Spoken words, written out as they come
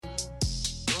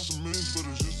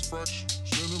fraction.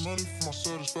 Spending money for my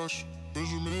satisfaction.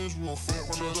 Benjamins won't fit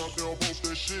when I out there on both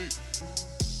that shit.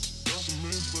 Got some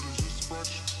millions, but it's just a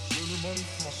fraction. Spending money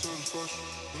for my satisfaction.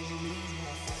 Benjamins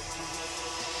won't fit.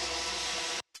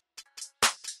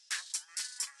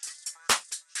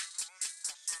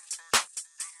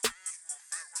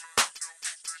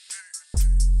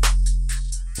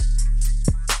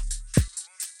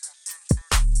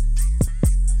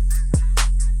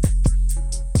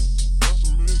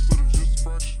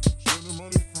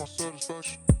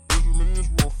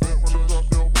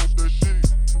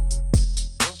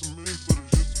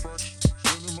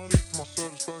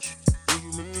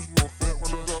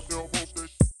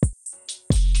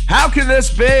 How can this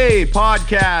be?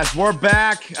 Podcast. We're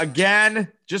back again.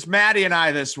 Just Maddie and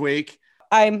I this week.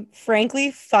 I'm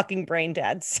frankly fucking brain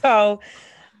dead. So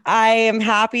I am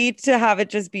happy to have it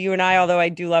just be you and I, although I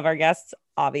do love our guests,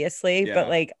 obviously. Yeah. But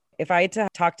like, if I had to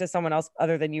talk to someone else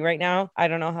other than you right now, I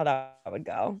don't know how that would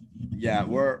go. Yeah,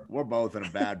 we're both in a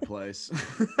bad place.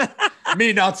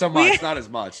 Me, not so much. Not as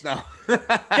much. No.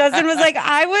 Justin was like,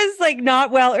 I was like not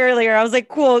well earlier. I was like,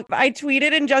 cool. I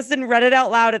tweeted and Justin read it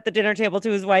out loud at the dinner table to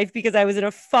his wife because I was in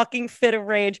a fucking fit of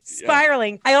rage,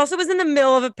 spiraling. Yeah. I also was in the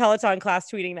middle of a Peloton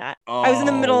class tweeting that. I was in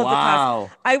the middle of the class.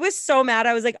 I was so mad.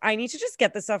 I was like, I need to just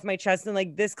get this off my chest. And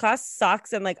like, this class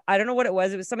sucks. And like, I don't know what it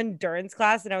was. It was some endurance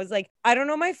class. And I was like, I don't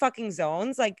know my fucking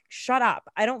zones. Like, shut up.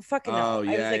 I don't fucking know. I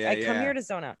was like, I come here to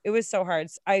zone out. It was so hard.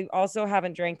 I also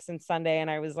haven't drank since Sunday.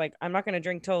 And I was like, I'm not going to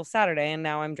drink till Saturday. And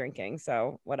now I'm drinking.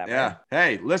 So whatever. Yeah.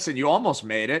 Hey, listen, you almost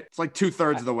made it. It's like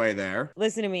 2/3 of the way there.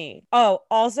 Listen to me. Oh,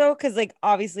 also, because like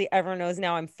obviously everyone knows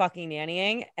now I'm fucking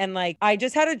nannying. And like I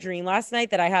just had a dream last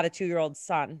night that I had a 2-year-old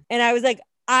son. And I was like,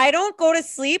 I don't go to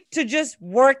sleep to just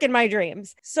work in my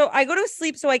dreams. So I go to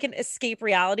sleep so I can escape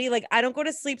reality. Like I don't go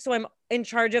to sleep so I'm in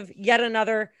charge of yet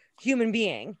another human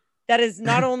being that is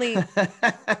not only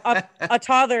a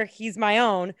toddler, he's my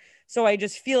own. So I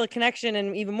just feel a connection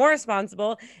and even more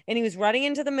responsible. And he was running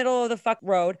into the middle of the fuck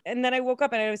road. And then I woke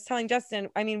up and I was telling Justin,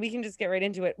 I mean, we can just get right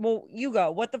into it. Well, you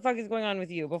go. What the fuck is going on with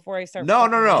you before I start? No.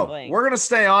 Rambling? We're going to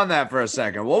stay on that for a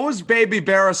second. What was baby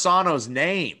Barasano's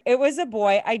name? It was a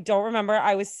boy. I don't remember.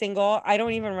 I was single. I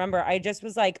don't even remember. I just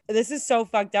was like, this is so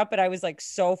fucked up. But I was like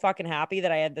so fucking happy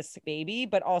that I had this baby.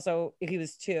 But also he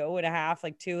was 2.5,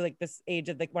 like 2, like this age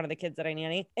of like one of the kids that I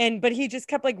nanny. But he just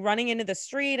kept like running into the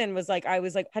street and was like, I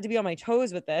was like, had to be on my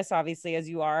toes with this, obviously, as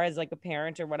you are as like a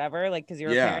parent or whatever, like because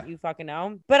you're a parent, you fucking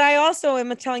know. But I also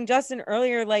am telling Justin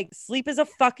earlier, like sleep is a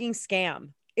fucking scam.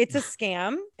 It's a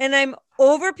scam. And I'm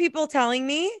over people telling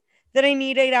me that I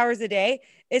need 8 hours a day,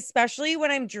 especially when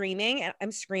I'm dreaming. And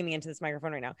I'm screaming into this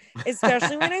microphone right now,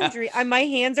 especially when I'm dreaming. My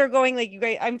hands are going like, you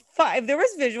guys, if there was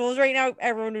visuals right now,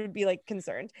 everyone would be like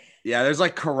concerned. Yeah, there's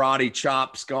like karate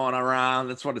chops going around.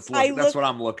 That's what that's what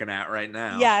I'm looking at right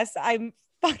now. Yes, I'm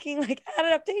fucking like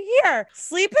added up to here.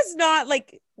 Sleep is not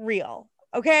like real.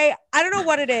 Okay. I don't know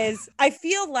what it is. I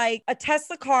feel like a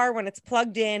Tesla car, when it's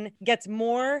plugged in, gets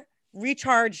more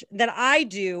recharge than I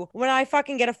do when I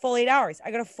fucking get a full 8 hours. I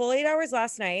got a full 8 hours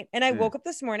last night and I woke up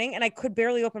this morning and I could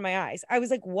barely open my eyes. I was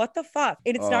like, what the fuck?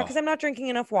 And it's not because I'm not drinking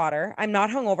enough water. I'm not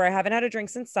hungover. I haven't had a drink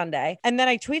since Sunday. And then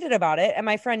I tweeted about it and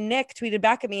my friend Nick tweeted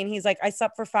back at me and he's like, I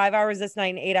slept for 5 hours this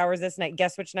night and 8 hours this night.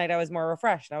 Guess which night I was more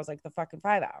refreshed? And I was like, the fucking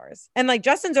 5 hours. And like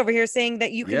Justin's over here saying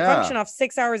that you can function off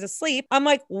 6 hours of sleep. I'm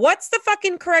like, what's the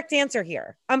fucking correct answer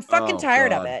here? I'm fucking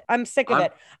tired of it. I'm sick of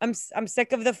it. I'm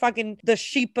sick of the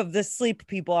sheep of the sleep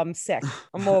people. I'm sick.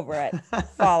 I'm over it.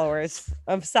 Followers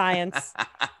of science.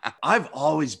 I've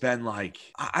always been like,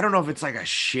 I don't know if it's like a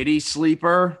shitty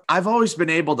sleeper. I've always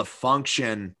been able to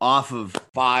function off of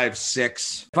 5,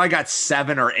 6. If I got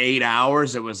 7 or 8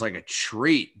 hours, it was like a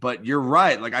treat. But you're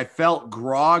right. Like I felt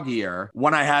groggier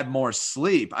when I had more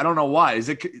sleep. I don't know why. Is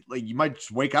it like you might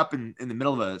just wake up in the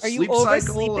middle of a sleep cycle? Are you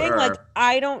oversleeping? Like,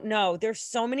 I don't know. There's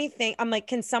so many things. I'm like,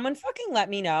 can someone fucking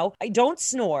let me know? I don't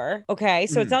snore. Okay.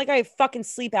 So it's not like I have fucking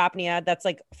sleep apnea. That's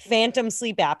like phantom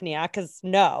sleep apnea. Cause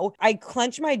no, I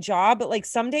clench my jaw, but like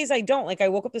some days I don't. Like I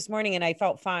woke up this morning and I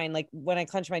felt fine. Like when I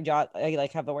clench my jaw, I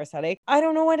like have the worst headache. I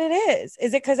don't know what it is.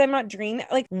 Is it because I'm not dreaming?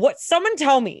 Like what? Someone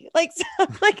tell me. Like,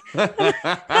 help. Like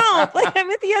I'm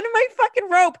at the end of my fucking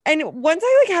rope. And once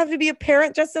I like have to be a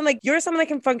parent, Justin, like you're someone that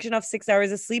can function off 6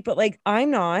 hours of sleep, but like I'm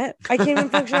not. I can't even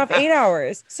function off 8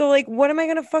 hours. So like, what am I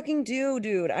gonna fucking do,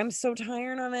 dude? I'm so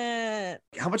tired of it.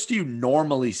 How much do you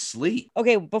normally sleep?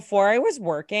 Okay, before I was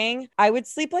working, I would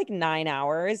sleep like 9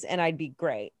 hours and I'd be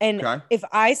great. And if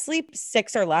I sleep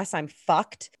 6 or less, I'm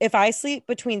fucked. If I sleep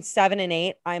between 7 and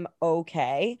 8, I'm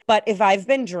okay. But if I've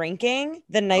been drinking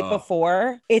the night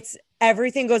before, it's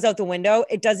everything goes out the window.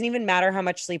 It doesn't even matter how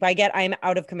much sleep I get. I'm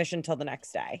out of commission till the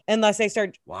next day, unless I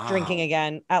start drinking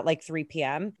again at like 3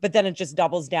 p.m. But then it just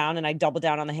doubles down and I double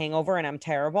down on the hangover and I'm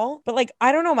terrible. But like,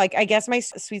 I don't know, Mike, I guess my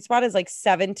sweet spot is like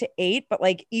 7 to 8, but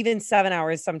like even 7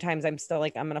 hours, sometimes I'm still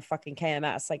like, I'm going to fucking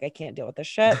KMS. Like I can't deal with this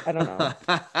shit. I don't know.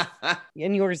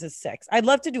 And yours is 6. I'd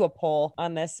love to do a poll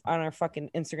on this on our fucking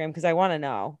Instagram because I want to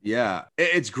know. Yeah,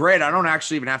 it's great. I don't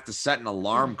actually even have to set an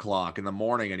alarm clock in the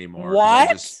morning anymore.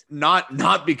 What?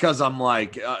 Not because I'm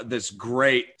like this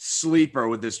great sleeper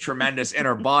with this tremendous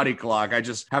inner body clock. I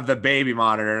just have the baby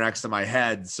monitor next to my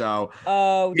head. So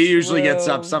he usually gets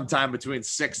up sometime between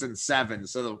 6 and 7.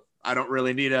 So I don't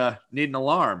really need an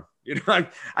alarm. You know,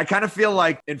 I kind of feel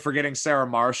like in Forgetting Sarah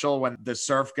Marshall when the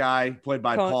surf guy played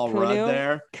by Paul Rudd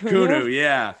there. Kunu,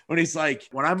 yeah. When he's like,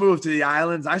 when I moved to the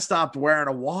islands, I stopped wearing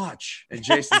a watch. And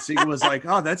Jason Segel was like,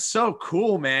 oh, that's so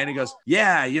cool, man. He goes,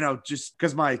 yeah, you know, just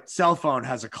because my cell phone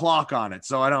has a clock on it,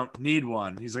 so I don't need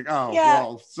one. He's like, oh,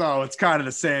 well, so it's kind of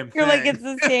the same You're thing. like, it's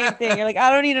the same thing. You're like,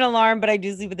 I don't need an alarm, but I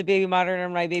do sleep with the baby monitor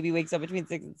and my baby wakes up between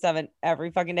 6 and 7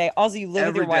 every fucking day. Also, you live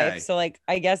with your wife. So like,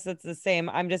 I guess that's the same.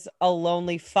 I'm just a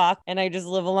lonely fuck and I just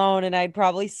live alone and I'd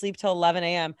probably sleep till 11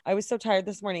 a.m. I was so tired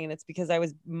this morning and it's because I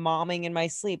was momming in my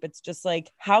sleep. It's just like,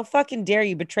 how fucking dare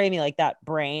you betray me like that,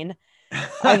 brain?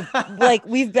 Like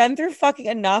we've been through fucking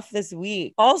enough this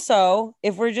week. Also,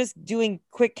 if we're just doing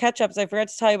quick catch-ups, I forgot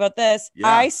to tell you about this. Yeah.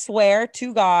 I swear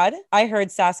to God, I heard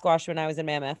Sasquatch when I was in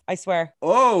Mammoth. I swear.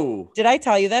 Oh. Did I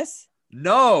tell you this?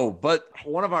 No, but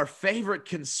one of our favorite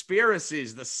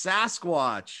conspiracies, the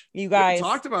Sasquatch. You guys we haven't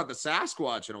talked about the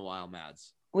Sasquatch in a while,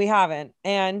 Mads. We haven't.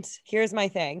 And here's my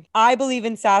thing. I believe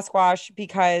in Sasquatch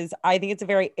because I think it's a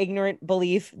very ignorant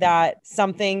belief that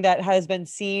something that has been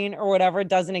seen or whatever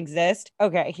doesn't exist.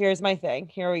 Okay, here's my thing.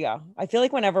 Here we go. I feel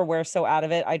like whenever we're so out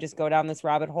of it, I just go down this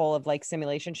rabbit hole of like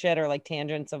simulation shit or like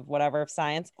tangents of whatever of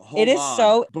science. Hold on.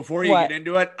 So before you get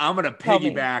into it, I'm gonna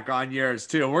piggyback on yours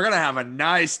too. We're gonna have a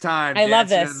nice time. I love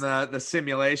this. In the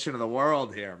simulation of the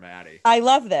world here, Maddie. I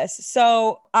love this.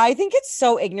 So I think it's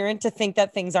so ignorant to think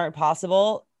that things aren't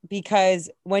possible. Because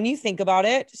when you think about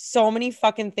it, so many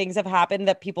fucking things have happened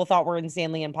that people thought were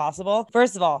insanely impossible.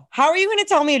 First of all, how are you going to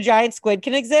tell me a giant squid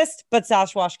can exist, but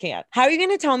Sasquatch can't? How are you going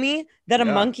to tell me that a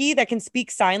monkey that can speak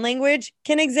sign language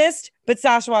can exist, but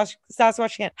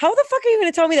Sasquatch can't? How the fuck are you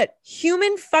going to tell me that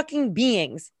human fucking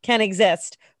beings can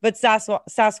exist, but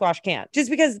Sasquatch can't? Just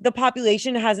because the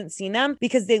population hasn't seen them,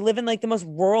 because they live in like the most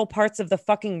rural parts of the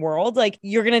fucking world. Like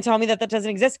you're going to tell me that doesn't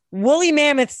exist? Woolly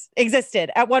mammoths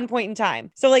existed at one point in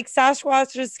time. So like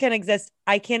Sasquatches can exist.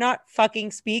 I cannot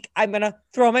fucking speak. I'm going to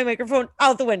throw my microphone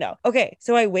out the window. Okay.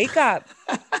 So I wake up.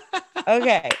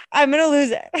 Okay. I'm going to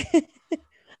lose it.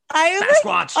 I am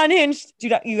like unhinged.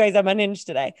 Dude, you guys, I'm unhinged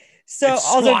today. So it's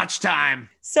Squatch time.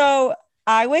 So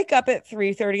I wake up at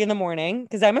 3:30 in the morning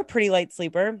because I'm a pretty light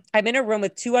sleeper. I'm in a room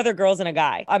with 2 other girls and a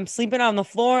guy. I'm sleeping on the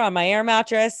floor on my air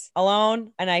mattress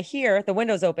alone. And I hear the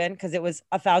windows open because it was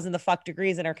 1,000 the fuck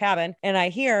degrees in our cabin. And I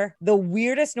hear the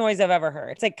weirdest noise I've ever heard.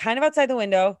 It's like kind of outside the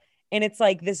window. And it's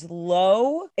like this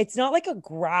low, it's not like a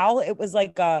growl. It was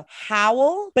like a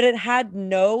howl, but it had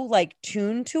no like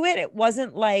tune to it. It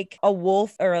wasn't like a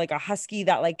wolf or like a husky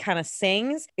that like kind of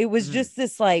sings. It was just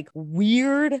this like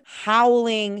weird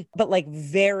howling, but like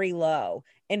very low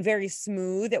and very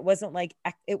smooth. It wasn't like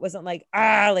like that. It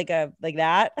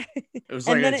was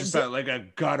like like a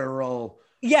guttural.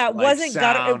 Yeah, it wasn't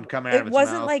sound coming out of its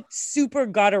wasn't mouth. like super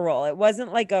guttural. It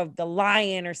wasn't like the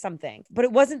lion or something, but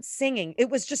it wasn't singing. It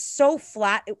was just so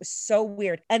flat. It was so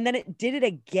weird. And then it did it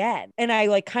again. And I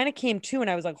like kind of came to and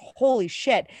I was like, holy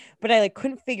shit. But I like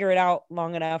couldn't figure it out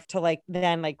long enough to like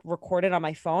then like record it on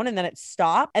my phone. And then it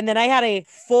stopped. And then I had a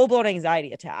full-blown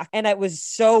anxiety attack. And it was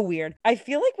so weird. I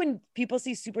feel like when people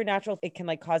see supernatural, it can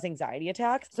like cause anxiety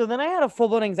attacks. So then I had a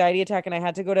full-blown anxiety attack and I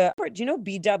had to go to, do you know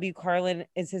BW Carlin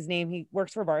is his name? He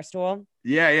works for Barstool.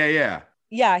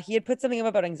 Yeah, he had put something up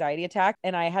about anxiety attack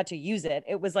and I had to use it.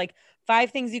 It was like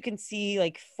 5 things you can see,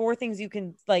 like 4 things you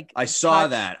can like I saw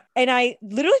that. And I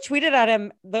literally tweeted at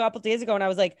him a couple days ago and I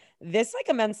was like, this like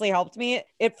immensely helped me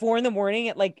at 4 a.m.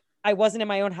 It like I wasn't in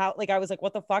my own house. Like I was like,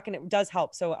 what the fuck? And it does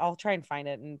help. So I'll try and find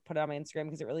it and put it on my Instagram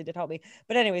because it really did help me.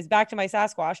 But anyways, back to my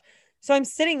Sasquatch. So I'm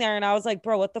sitting there and I was like,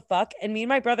 bro, what the fuck? And me and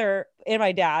my brother and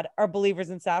my dad are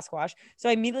believers in Sasquatch. So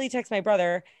I immediately text my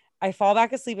brother. I fall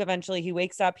back asleep eventually. He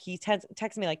wakes up. He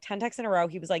texts me like 10 texts in a row.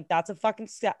 He was like, that's a fucking,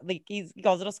 like, he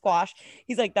calls it a squash.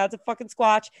 He's like, that's a fucking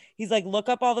squatch. He's like, look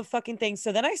up all the fucking things.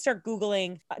 So then I start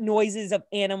Googling noises of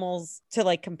animals to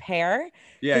like compare.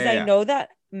 Because I know that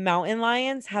mountain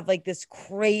lions have like this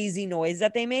crazy noise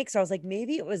that they make. So I was like,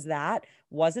 maybe it was that.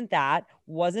 Wasn't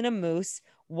a moose.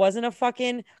 wasn't a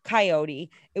fucking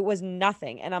coyote. It was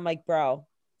nothing. And I'm like, bro,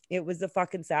 it was the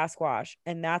fucking Sasquatch.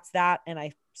 And that's that. And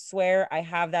I swear I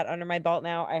have that under my belt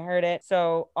now. I heard it.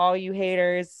 So all you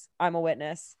haters, I'm a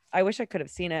witness. I wish I could have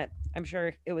seen it. I'm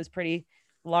sure it was pretty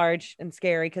large and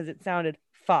scary because it sounded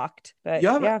fucked. But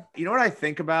yeah. You know what I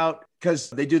think about? Because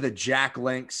they do the Jack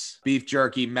Link's beef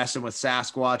jerky messing with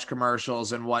Sasquatch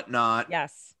commercials and whatnot.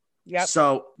 Yes. Yep.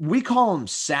 So we call them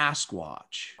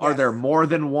Sasquatch. Are there more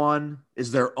than one?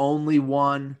 Is there only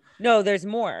one? No, there's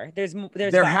more.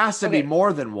 There has to be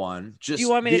more than one. Just do you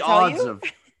want me to tell you?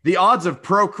 The odds of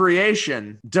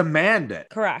procreation demand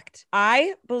it. Correct.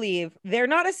 I believe they're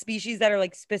not a species that are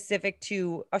like specific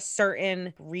to a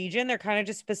certain region. They're kind of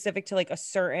just specific to like a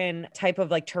certain type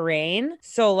of like terrain.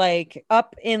 So like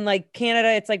up in like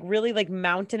Canada, it's like really like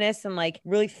mountainous and like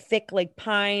really thick like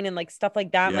pine and like stuff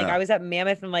like that. Yeah. Like I was at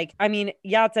Mammoth and like, I mean,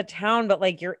 yeah, it's a town, but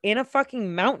like you're in a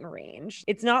fucking mountain range.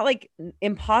 It's not like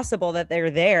impossible that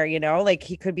they're there, you know? Like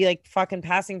he could be like fucking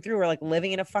passing through or like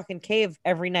living in a fucking cave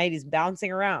every night. He's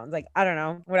bouncing around. Like, I don't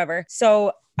know, whatever.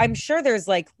 So I'm sure there's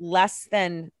like less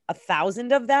than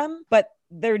 1,000 of them, but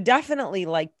they're definitely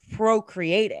like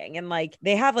procreating and like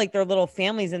they have like their little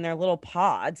families in their little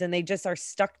pods and they just are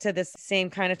stuck to this same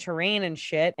kind of terrain and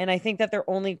shit. And I think that they're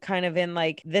only kind of in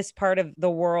like this part of the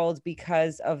world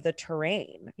because of the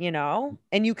terrain, you know,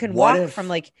 and you can walk from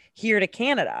like here to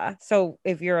Canada. So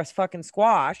if you're a fucking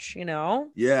squash, you know?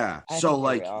 Yeah. So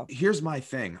like, here's my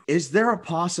thing. Is there a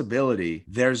possibility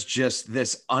there's just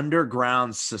this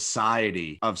underground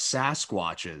society of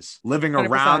Sasquatches living 100%.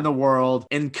 around the world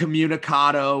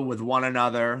incommunicado with one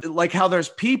another? Like how there's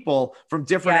people from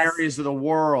different areas of the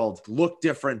world look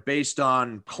different based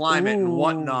on climate and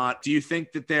whatnot. Do you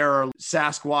think that there are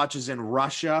Sasquatches in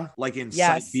Russia, like in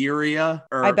Siberia?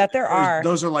 Or, I bet there are.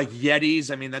 Those are like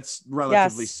Yetis. I mean, that's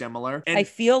relatively similar. And I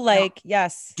feel like,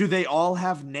 do they all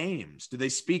have names? Do they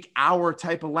speak our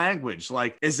type of language?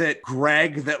 Like, is it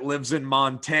Greg that lives in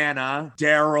Montana,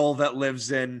 Daryl that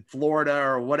lives in Florida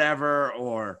or whatever?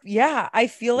 Or I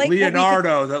feel like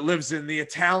Leonardo that lives in the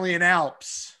Italian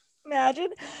Alps. Imagine.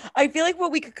 I feel like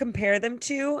what we could compare them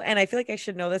to, and I feel like I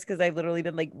should know this because I've literally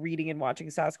been like reading and watching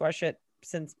Sasquatch shit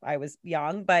since I was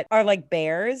young, but are like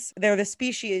bears. They're the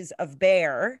species of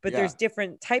bear, but there's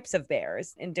different types of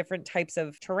bears in different types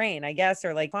of terrain, I guess,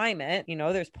 or like climate. You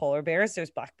know, there's polar bears, there's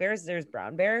black bears, there's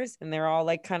brown bears, and they're all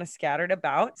like kind of scattered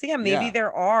about. So maybe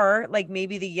there are like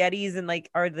maybe the Yetis and like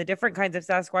are the different kinds of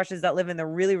Sasquatches that live in the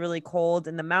really, really cold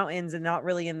in the mountains and not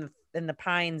really in the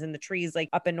pines and the trees like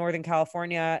up in Northern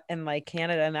California and like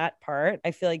Canada and that part.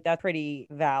 I feel like that's pretty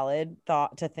valid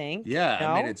thought to think. Yeah, you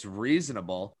know? I mean, it's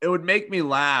reasonable. It would make me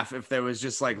laugh if there was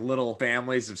just like little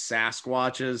families of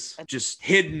Sasquatches, just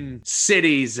hidden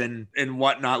cities and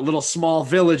whatnot, little small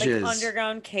villages. Like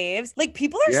underground caves. Like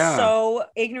people are so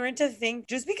ignorant to think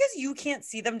just because you can't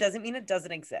see them doesn't mean it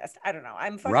doesn't exist. I don't know.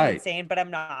 I'm fucking insane, but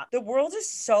I'm not. The world is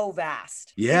so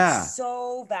vast. Yeah. It's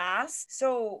so vast.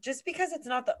 So just because it's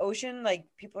not the ocean, like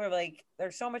people are like,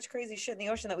 there's so much crazy shit in the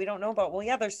ocean that we don't know about. Well,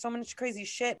 yeah, there's so much crazy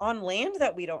shit on land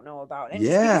that we don't know about. And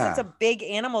just because it's a big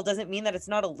animal doesn't mean that it's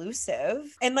not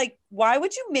elusive. And like, why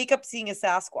would you make up seeing a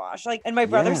Sasquatch? Like, and my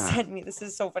brother sent me, this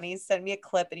is so funny. He sent me a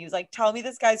clip and he was like, tell me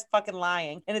this guy's fucking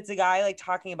lying. And it's a guy like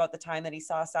talking about the time that he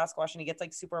saw a Sasquatch and he gets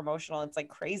like super emotional. It's like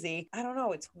crazy. I don't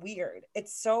know. It's weird.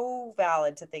 It's so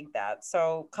valid to think that.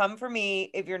 So come for me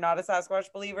if you're not a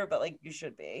Sasquatch believer, but like you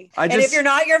should be. And if you're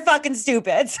not, you're fucking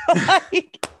stupid. So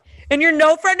like, and you're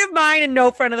no friend of mine and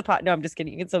no friend of the pod. No, I'm just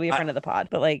kidding. You can still be a friend of the pod,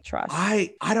 but like, trust. I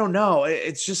don't know.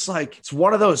 It's just like, it's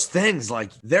one of those things.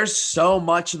 Like there's so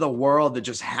much of the world that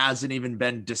just hasn't even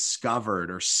been discovered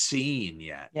or seen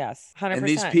yet. Yes. 100%.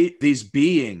 And these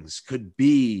beings could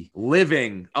be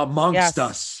living amongst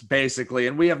us basically.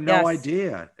 And we have no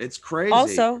idea. It's crazy.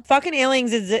 Also, fucking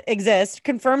aliens exist,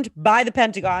 confirmed by the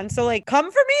Pentagon. So like,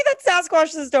 come for me that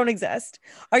Sasquatches don't exist.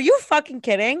 Are you fucking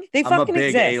kidding? They fucking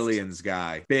exist. I'm a big aliens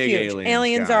guy. Big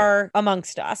aliens guy. Are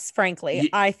amongst us, frankly,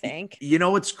 I think. You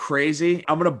know what's crazy?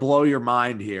 I'm gonna blow your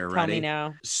mind here. Tell me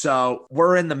now. So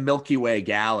we're in the Milky Way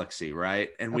galaxy, right?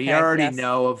 And we already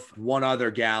know of one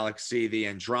other galaxy, the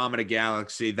Andromeda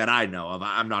galaxy, that I know of.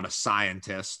 I'm not a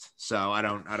scientist, so I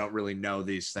don't really know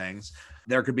these things.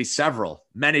 There could be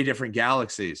many different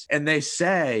galaxies. And they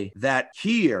say that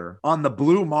here on the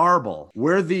blue marble,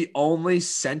 we're the only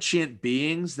sentient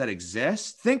beings that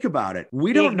exist. Think about it.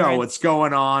 We don't know what's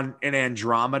going on in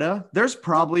Andromeda. There's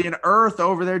probably an Earth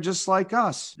over there just like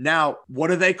us. Now, what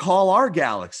do they call our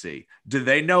galaxy? Do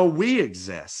they know we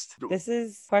exist? This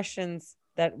is questions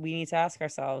that we need to ask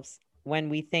ourselves when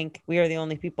we think we are the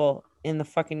only people in the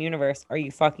fucking universe. Are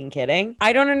you fucking kidding?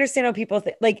 I don't understand how people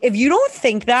think. Like, if you don't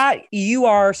think that, you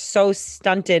are so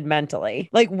stunted mentally.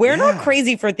 Like, we're not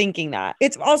crazy for thinking that.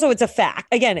 It's a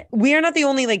fact. Again, we are not the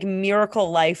only like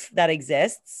miracle life that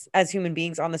exists as human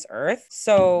beings on this earth.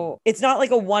 So it's not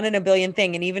like a 1 in a billion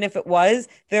thing. And even if it was,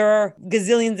 there are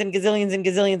gazillions and gazillions and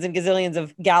gazillions and gazillions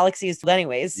of galaxies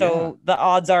anyways. So the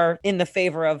odds are in the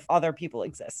favor of other people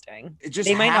existing.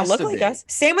 They might not look like us.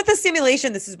 Same with the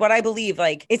simulation. This is what I believe.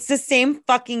 Like, it's the same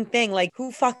fucking thing. Like,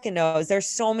 who fucking knows? There's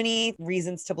so many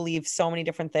reasons to believe so many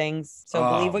different things. So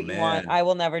believe what you want. I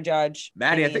will never judge.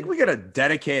 Maddie, I think we got to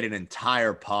dedicate an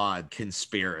entire pod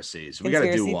conspiracies. We got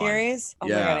to do one. Theories? Oh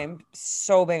my God, I'm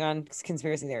so big on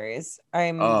conspiracy theories.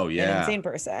 I'm an insane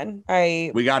person.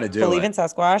 We got to believe in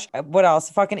Sasquatch. What else?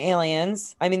 Fucking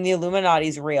aliens. I mean, the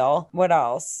Illuminati's real. What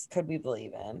else could we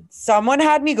believe in? Someone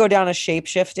had me go down a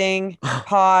shape-shifting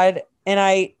pod, and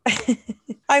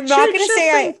I'm not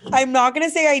gonna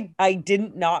say I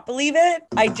didn't not believe it.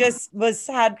 I just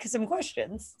had some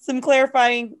questions, some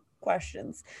clarifying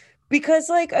questions. Because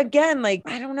like, again, like,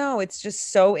 I don't know. It's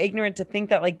just so ignorant to think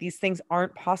that like these things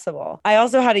aren't possible. I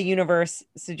also had a universe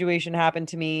situation happen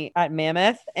to me at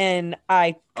Mammoth, and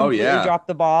I completely dropped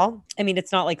the ball. I mean,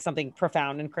 it's not like something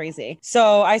profound and crazy.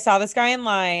 So I saw this guy in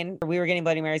line. We were getting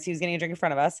Bloody Marys. He was getting a drink in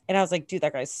front of us. And I was like, dude,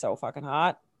 that guy's so fucking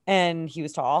hot. And he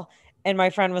was tall. And my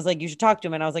friend was like, you should talk to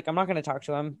him. And I was like, I'm not going to talk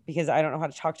to him because I don't know how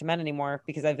to talk to men anymore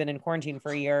because I've been in quarantine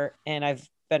for a year and I've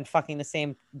been fucking the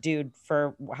same dude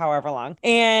for however long.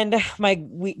 And my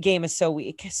game is so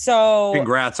weak. So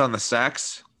congrats on the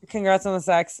sex. Congrats on the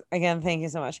sex. Again, thank you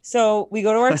so much. So we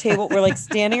go to our table. We're like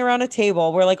standing around a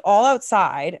table. We're like all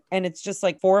outside. And it's just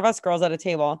like 4 of us girls at a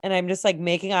table. And I'm just like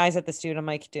making eyes at this dude. I'm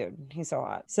like, dude, he's so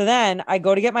hot. So then I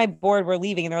go to get my board. We're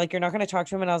leaving. And they're like, you're not going to talk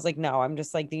to him. And I was like, no, I'm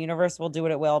just like, the universe will do what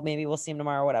it will. Maybe we'll see him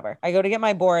tomorrow, whatever. I go to get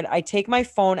my board. I take my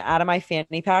phone out of my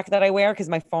fanny pack that I wear because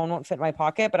my phone won't fit in my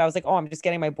pocket. But I was like, oh, I'm just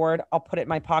getting my board. I'll put it in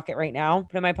my pocket right now.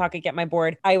 Put it in my pocket, get my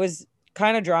board. I was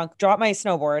kind of drunk, drop my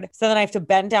snowboard. So then I have to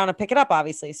bend down and pick it up,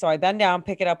 obviously. So I bend down,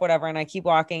 pick it up, whatever. And I keep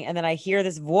walking. And then I hear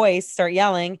this voice start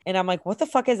yelling. And I'm like, what the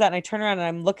fuck is that? And I turn around and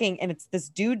I'm looking, and it's this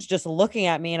dude's just looking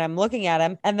at me, and I'm looking at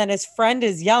him. And then his friend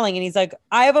is yelling, and he's like,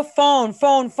 I have a phone.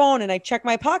 And I check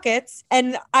my pockets,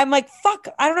 and I'm like, fuck,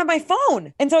 I don't have my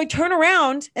phone. And so I turn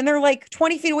around, and they're like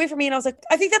 20 feet away from me. And I was like,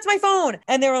 I think that's my phone.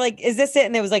 And they were like, is this it?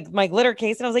 And it was like my glitter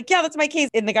case. And I was like, yeah, that's my case.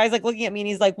 And the guy's like looking at me, and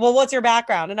he's like, well, what's your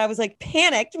background? And I was like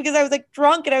panicked because I was like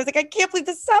drunk, and I was like, I can't believe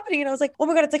this is happening. And I was like, oh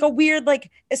my God, it's like a weird like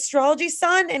astrology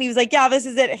sun. And he was like, yeah, this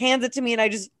is it. Hands it to me. And I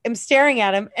just am staring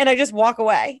at him, and I just walk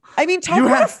away. I mean, talk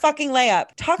about a fucking layup.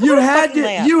 You had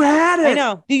it. I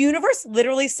know. The universe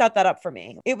literally set that up for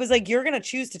me. It was like, you're going to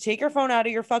choose to take your phone out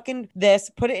of your fucking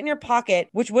put it in your pocket,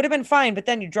 which would have been fine. But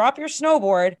then you drop your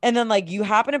snowboard, and then like you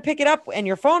happen to pick it up and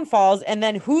your phone falls. And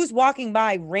then who's walking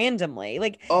by randomly?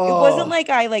 Like, it wasn't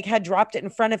like I like had dropped it in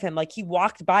front of him. Like, he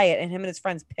walked by it, and him and his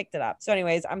friends picked it up. So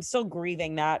anyways, I'm still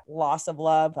grieving that loss of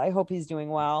love. I hope he's doing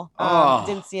well.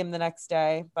 Didn't see him the next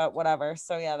day, but whatever.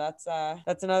 So yeah,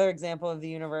 that's another example of the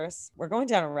universe. We're going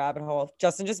down a rabbit hole.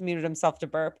 Justin just muted himself to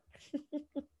burp.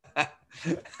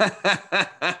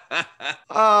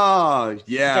 Oh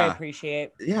yeah, which I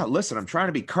appreciate. Yeah, listen, I'm trying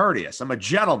to be courteous. I'm a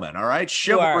gentleman. All right,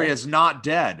 chivalry is not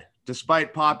dead,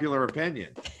 despite popular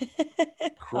opinion.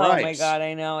 Oh my God,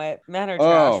 I know it. Men are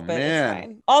trash, but it's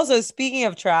fine. Also, speaking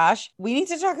of trash, we need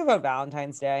to talk about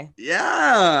Valentine's Day.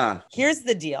 Yeah. Here's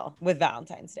the deal with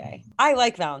Valentine's Day. I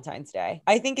like Valentine's Day.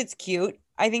 I think it's cute.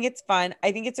 I think it's fun.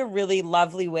 I think it's a really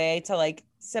lovely way to like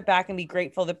sit back and be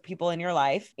grateful to people in your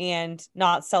life and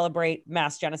not celebrate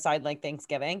mass genocide like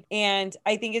Thanksgiving. And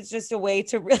I think it's just a way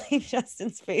to really,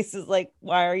 Justin's face is like,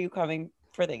 why are you coming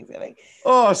for Thanksgiving?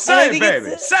 Oh, say it,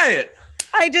 baby. Say it.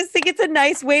 I just think it's a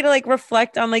nice way to like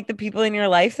reflect on like the people in your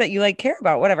life that you like care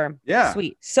about, whatever. Yeah.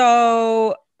 Sweet.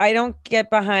 So I don't get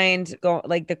behind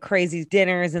like the crazy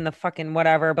dinners and the fucking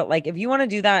whatever, but like if you want to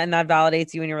do that and that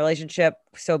validates you in your relationship,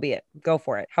 so be it. Go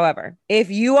for it. However, if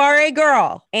you are a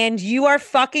girl and you are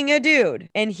fucking a dude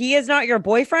and he is not your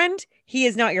boyfriend, he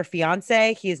is not your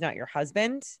fiance, he is not your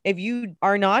husband. If you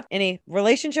are not in a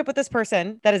relationship with this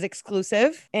person that is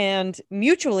exclusive and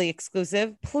mutually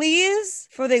exclusive, please,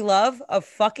 for the love of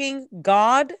fucking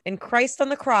God and Christ on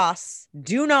the cross,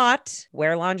 do not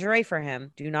wear lingerie for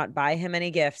him. Do not buy him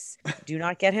any gifts. Do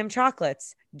not get him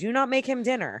chocolates. Do not make him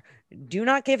dinner. Do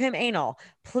not give him anal.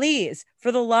 Please,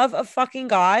 for the love of fucking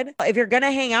God, if you're going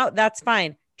to hang out, that's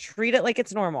fine. Treat it like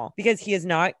it's normal because he is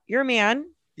not your man.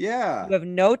 Yeah. You have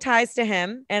no ties to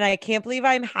him. And I can't believe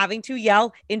I'm having to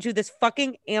yell into this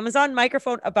fucking Amazon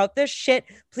microphone about this shit.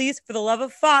 Please, for the love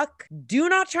of fuck, do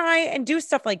not try and do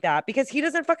stuff like that because he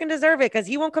doesn't fucking deserve it because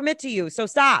he won't commit to you. So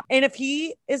stop. And if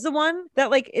he is the one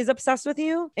that like is obsessed with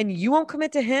you and you won't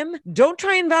commit to him, don't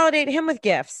try and validate him with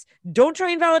gifts. Don't try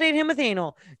and validate him with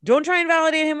anal. Don't try and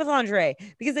validate him with lingerie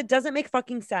because it doesn't make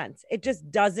fucking sense. It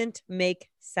just doesn't make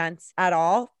sense at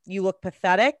all. You look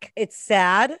pathetic. It's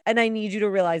sad. And I need you to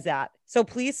realize that. So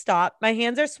please stop. My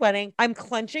hands are sweating. I'm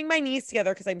clenching my knees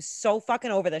together because I'm so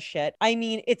fucking over this shit. I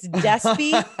mean, it's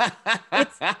despy.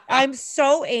 I'm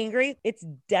so angry. It's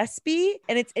despy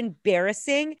and it's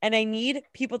embarrassing. And I need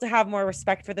people to have more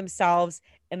respect for themselves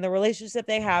and the relationship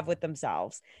they have with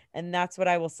themselves. And that's what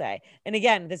I will say. And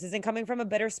again, this isn't coming from a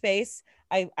bitter space.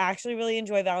 I actually really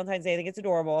enjoy Valentine's Day. I think it's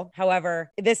adorable.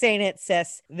 However, this ain't it,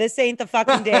 sis. This ain't the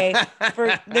fucking day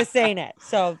for this ain't it.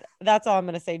 So that's all I'm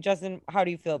going to say. Justin, how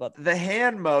do you feel about that? The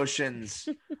hand motions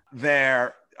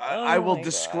there. I will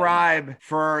describe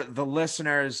for the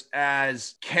listeners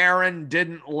as Karen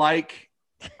didn't like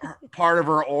part of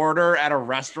her order at a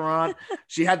restaurant.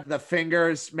 She had the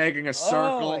fingers making a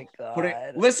circle.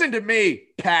 Listen to me,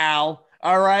 pal.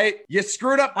 All right. You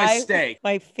screwed up my steak.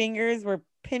 My fingers were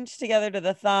pinched together to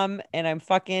the thumb and I'm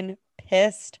fucking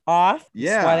pissed off.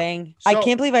 Yeah. Sweating. So, I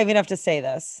can't believe I even have to say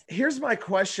this. Here's my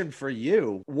question for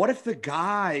you. What if the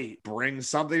guy brings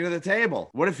something to the table?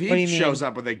 What if he shows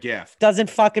up with a gift? Doesn't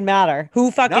fucking matter.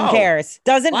 Who fucking cares?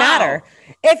 Doesn't matter.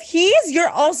 If you're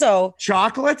also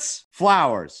chocolates,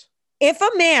 flowers. If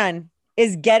a man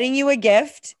is getting you a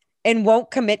gift and won't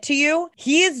commit to you,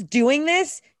 he is doing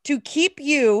this to keep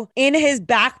you in his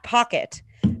back pocket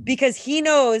because he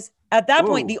knows at that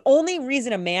point, the only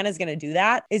reason a man is going to do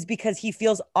that is because he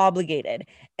feels obligated.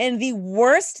 And the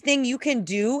worst thing you can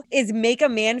do is make a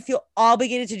man feel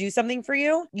obligated to do something for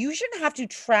you. You shouldn't have to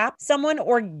trap someone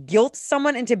or guilt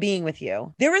someone into being with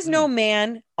you. There is no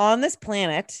man on this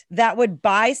planet that would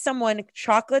buy someone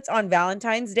chocolates on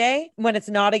Valentine's Day when it's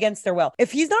not against their will.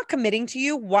 If he's not committing to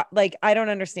you, what, like, I don't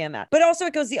understand that. But also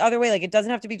it goes the other way. Like, it doesn't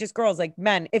have to be just girls, like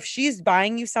men. If she's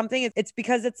buying you something, it's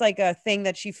because it's like a thing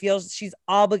that she feels she's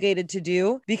obligated to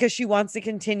do because she wants to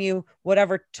continue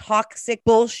whatever toxic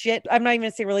bullshit. I'm not even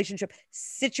gonna say relationship,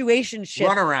 situationship.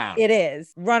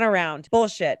 Run around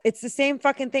bullshit. It's the same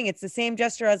fucking thing. It's the same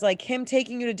gesture as like him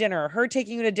taking you to dinner or her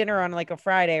taking you to dinner on like a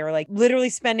Friday or like literally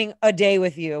spending a day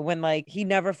with you when like he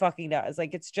never fucking does.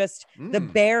 Like, it's just the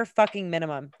bare fucking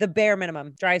minimum. The bare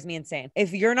minimum drives me insane.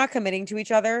 If you're not committing to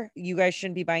each other, you guys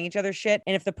shouldn't be buying each other shit.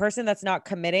 And if the person that's not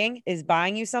committing is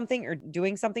buying you something or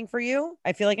doing something for you,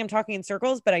 I feel like I'm talking in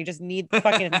circles, but I just need to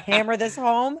fucking hammer this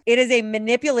home. It is a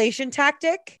manipulation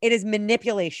tactic. It is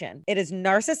manipulation. It is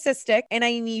narcissistic. And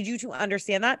I need you to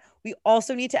understand that. We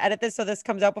also need to edit this so this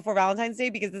comes out before Valentine's Day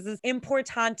because this is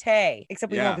importante,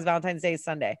 except we won't because Valentine's Day is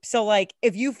Sunday. So like,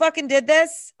 if you fucking did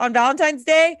this on Valentine's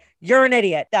Day, you're an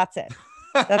idiot. That's it.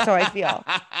 That's how I feel.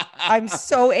 I'm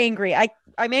so angry.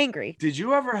 I'm angry. Did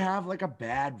you ever have like a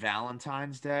bad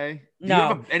Valentine's Day? No. Do you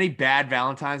have any bad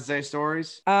Valentine's Day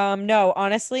stories? No,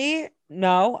 honestly,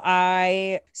 no.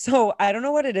 I don't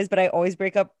know what it is, but I always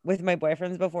break up with my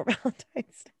boyfriends before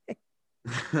Valentine's Day.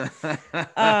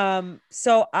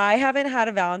 So I haven't had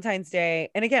a Valentine's Day.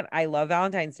 And again, I love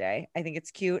Valentine's Day. I think it's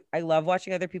cute. I love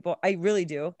watching other people. I really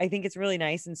do. I think it's really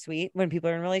nice and sweet when people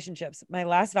are in relationships. My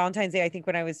last Valentine's Day, I think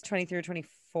when I was 23 or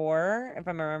 24, if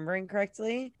I'm remembering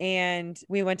correctly. And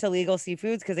we went to Legal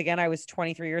Seafoods because again, I was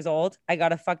 23 years old. I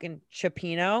got a fucking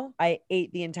Chipino. I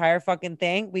ate the entire fucking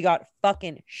thing. We got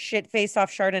fucking shit-faced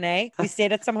off Chardonnay. We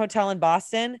stayed at some hotel in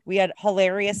Boston. We had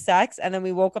hilarious sex. And then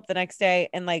we woke up the next day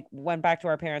and like went back to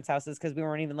our parents' houses because we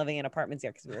weren't even living in apartments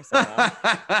yet because we were so young.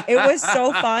 It was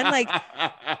so fun. Like,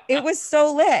 it was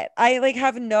so lit. I like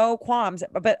have no qualms.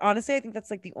 But honestly, I think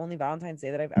that's like the only Valentine's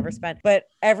Day that I've ever spent. But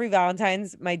every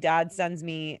Valentine's, my dad sends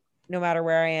me, no matter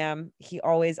where I am, he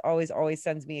always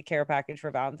sends me a care package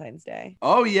for Valentine's Day.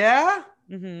 Oh, yeah?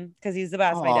 Because he's the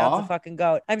best. Aww. My dad's a fucking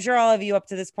goat. I'm sure all of you up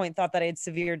to this point thought that I had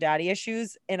severe daddy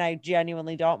issues, and I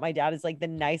genuinely don't. My dad is like the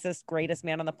nicest, greatest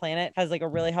man on the planet, has like a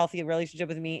really healthy relationship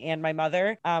with me and my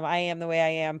mother. I am the way I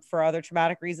am for other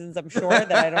traumatic reasons, I'm sure,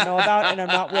 that I don't know about, and I'm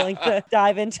not willing to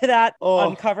dive into that,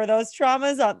 uncover those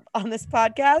traumas on this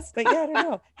podcast. But yeah, I don't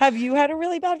know. Have you had a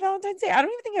really bad Valentine's Day? I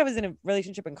don't even think I was in a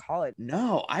relationship in college.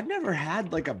 No, I've never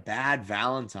had like a bad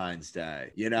Valentine's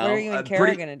Day. You know, what are you and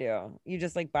Kara gonna do? You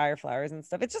just like buy her flowers and and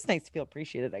stuff. It's just nice to feel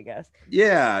appreciated, I guess.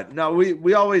 Yeah, no,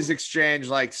 we always exchange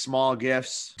like small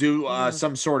gifts, do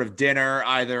some sort of dinner.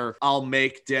 Either I'll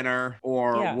make dinner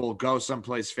or we'll go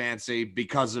someplace fancy.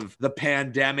 Because of the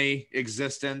pandemic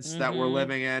existence that we're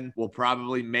living in, we'll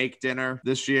probably make dinner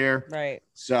this year. Right.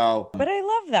 So, but I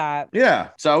love that. Yeah.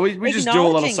 So we just do a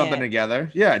little something it.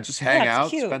 together. Yeah. Just hang out,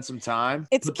 cute. spend some time,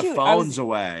 it's put cute. the phones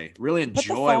away, really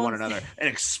enjoy one another and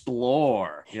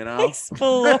explore, you know?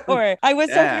 Explore. I was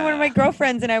talking to one of my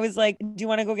girlfriends and I was like, do you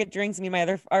want to go get drinks? Me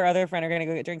and our other friend are going to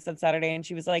go get drinks on Saturday. And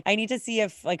she was like, I need to see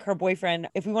if like her boyfriend,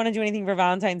 if we want to do anything for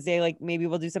Valentine's Day, like maybe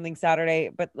we'll do something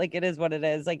Saturday, but like it is what it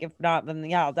is. Like if not, then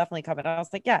yeah, I'll definitely come. And I was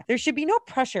like, yeah, there should be no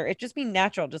pressure. It just be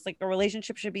natural. Just like a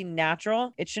relationship should be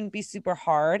natural. It shouldn't be super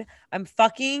hard. I'm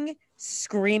fucking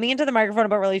screaming into the microphone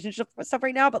about relationship stuff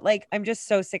right now, but like I'm just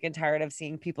so sick and tired of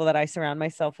seeing people that I surround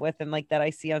myself with and like that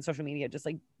I see on social media just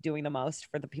like doing the most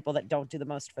for the people that don't do the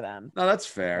most for them. No, that's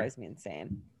fair. It drives me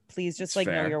insane. Please just like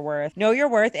know your worth. Know your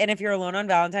worth. And if you're alone on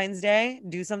Valentine's Day,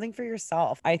 do something for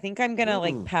yourself. I think I'm gonna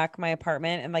like pack my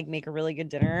apartment and like make a really good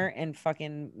dinner and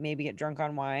fucking maybe get drunk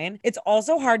on wine. It's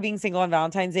also hard being single on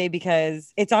Valentine's Day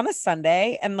because it's on a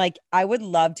Sunday and like I would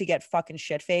love to get fucking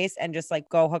shit faced and just like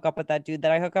go hook up with that dude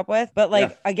that I hook up with. But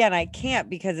like again, I can't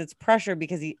because it's pressure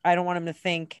because I don't want him to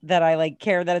think that I like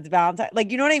care that it's Valentine.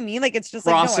 Like, you know what I mean? Like it's just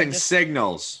like crossing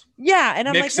signals. Yeah. And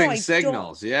I'm mixing like, no,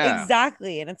 signals. Yeah,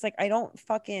 exactly. And it's like, I don't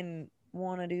fucking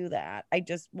want to do that. I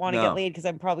just want to get laid because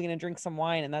I'm probably going to drink some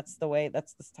wine. And that's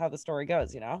how the story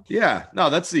goes, you know? Yeah. No,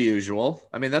 that's the usual.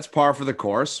 I mean, that's par for the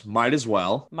course. Might as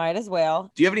well.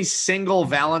 Do you have any single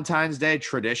Valentine's Day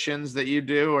traditions that you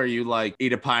do? Or you like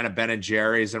eat a pint of Ben and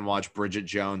Jerry's and watch Bridget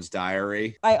Jones'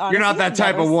 Diary? You're not that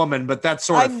type of woman, but that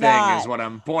sort of thing is what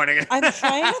I'm pointing at. I'm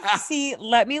trying to see.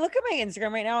 Let me look at my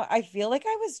Instagram right now. I feel like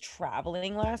I was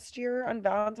traveling last year on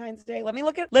Valentine's Day.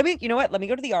 You know what? Let me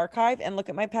go to the archive and look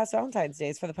at my past Valentine's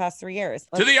Days for the past 3 years.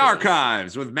 To the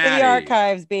archives with Maddie. To the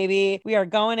archives, baby. We are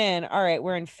going in. All right.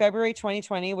 We're in February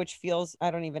 2020, which feels, I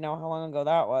don't even know how long ago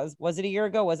that was. Was it a year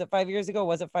ago? Was it 5 years ago?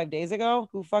 Was it 5 days ago?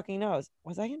 Who fucking knows?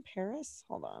 Was I in Paris?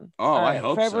 Hold on. Oh, I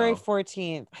hope February so.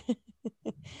 14th.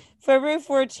 February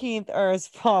 14th are as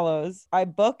follows. I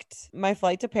booked my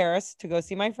flight to Paris to go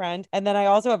see my friend. And then I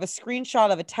also have a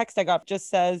screenshot of a text I got.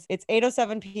 Just says it's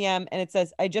 8:07 p.m. And it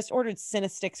says, I just ordered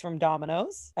Cinesticks from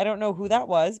Domino's. I don't know who that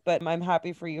was, but I'm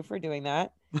happy for you for doing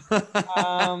that.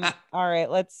 All right,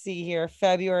 let's see here.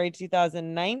 February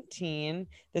 2019.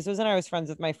 This was when I was friends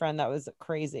with my friend. That was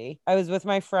crazy. I was with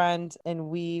my friend and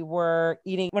we were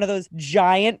eating one of those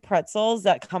giant pretzels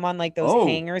that come on like those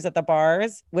hangers at the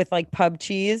bars with like pub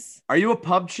cheese. Are you a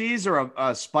pub cheese or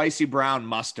a spicy brown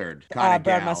mustard kind of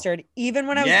brown mustard? Even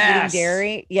when I was eating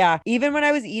dairy, even when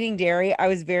I was eating dairy, I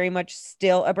was very much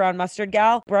still a brown mustard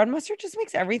gal. Brown mustard just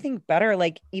makes everything better.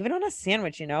 Like even on a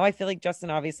sandwich, you know. I feel like Justin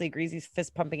obviously agrees. He's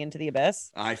fist pumping into the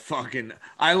abyss.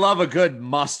 I love a good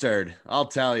mustard. I'll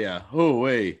tell you.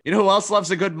 Ooh-wee. You know who else loves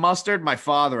a good mustard? My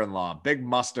father-in-law, big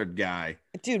mustard guy.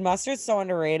 Dude, mustard's so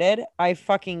underrated. I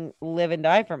fucking live and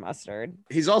die for mustard.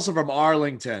 He's also from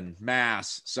Arlington,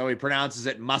 Mass, so he pronounces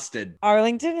it mustard.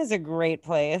 Arlington is a great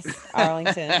place.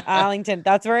 Arlington.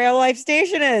 That's where our life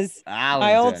station is.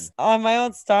 My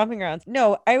old stomping grounds.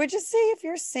 No, I would just say if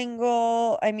you're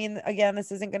single, I mean, again,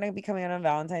 this isn't going to be coming out on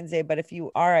Valentine's Day, but if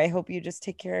you are, I hope you just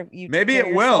take care of you. Maybe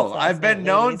it will. I've been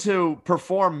known to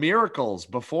perform miracles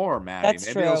before, Maddie. That's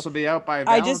Maybe true. this will be out by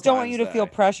Valentine's I just don't want you to Day. feel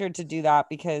pressured to do that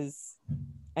because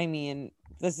I mean,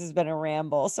 this has been a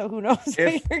ramble, so who knows?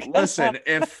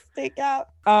 If take out.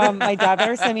 My dad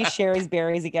better send me Sherry's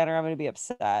berries again, or I'm going to be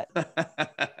upset.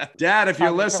 Dad, if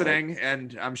you're listening,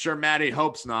 and I'm sure Maddie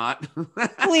hopes not.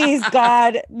 Please,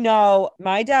 God, no.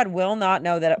 My dad will not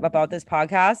know that about this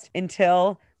podcast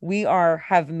until we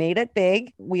have made it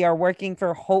big. We are working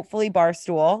for hopefully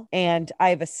Barstool, and I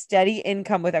have a steady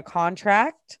income with a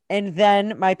contract. And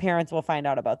then my parents will find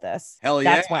out about this. Hell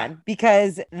yeah. That's when,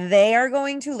 because they are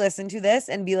going to listen to this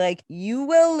and be like, you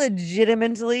will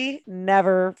legitimately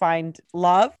never find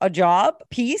love, a job,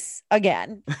 peace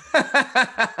again.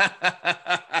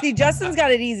 See, Justin's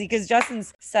got it easy because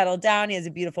Justin's settled down. He has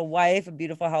a beautiful wife, a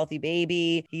beautiful, healthy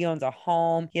baby. He owns a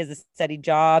home. He has a steady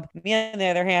job. Me, on the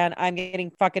other hand, I'm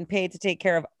getting fucking paid to take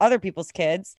care of other people's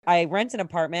kids. I rent an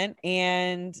apartment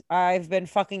and I've been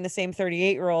fucking the same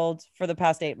 38-year-old for the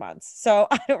past 8 months. So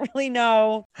I don't really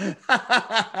know.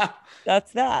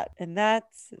 That's that. And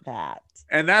that's that.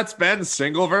 And that's been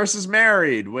Single versus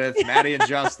Married with Maddie and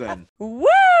Justin. Woo!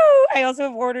 I also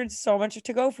have ordered so much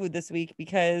to-go food this week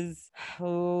because,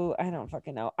 I don't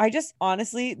fucking know. I just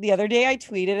honestly, the other day I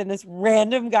tweeted and this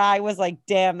random guy was like,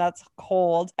 damn, that's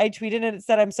cold. I tweeted and it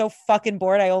said, I'm so fucking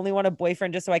bored. I only want a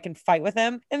boyfriend just so I can fight with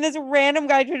him. And this random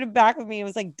guy tweeted back with me and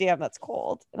was like, damn, that's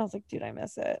cold. And I was like, dude, I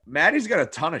miss it. Maddie's got a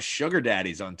ton of sugar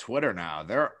daddies on Twitter now.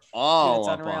 They're all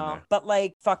Dude, up on there. But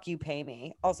like, fuck you, pay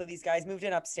me. Also, these guys moved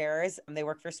in upstairs and they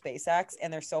work for SpaceX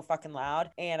and they're so fucking loud.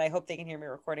 And I hope they can hear me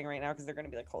recording right now because they're going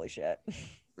to be like, holy shit.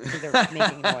 They're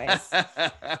making noise.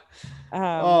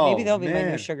 Maybe they'll be my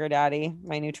new sugar daddy,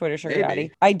 my new Twitter sugar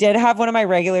daddy. I did have one of my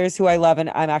regulars who I love and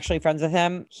I'm actually friends with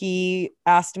him. He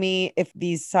asked me if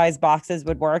these size boxes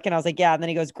would work and I was like, yeah. And then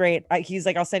he goes, great. He's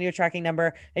like, I'll send you a tracking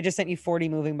number. I just sent you 40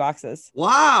 moving boxes.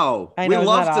 Wow. I know, we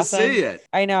love to awesome? see it.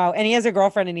 I know. And he has a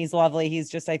girlfriend and he's lovely. He's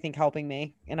just, I think, helping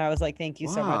me. And I was like, thank you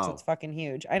so much. Wow. It's fucking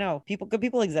huge. I know. Good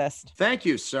people exist. Thank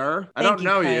you, sir. I Thank don't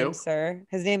know kind you, sir.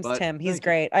 His name's but Tim. He's thank you.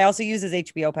 great. I also use his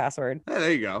HBO password. Hey,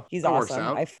 there you go. He's That works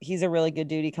awesome. out. He's a really good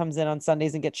dude. He comes in on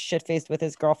Sundays and gets shit faced with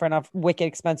his girlfriend off wicked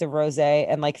expensive rosé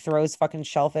and like throws fucking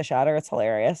shellfish at her. It's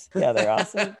hilarious. Yeah, they're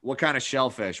awesome. What kind of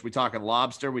shellfish? We talking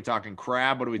lobster? We talking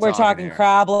crab? What are we We're talking here?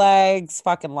 crab legs,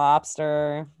 fucking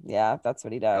lobster. Yeah, that's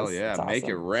what he does. Oh yeah, It's make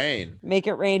it awesome. rain. Make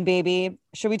it rain, baby.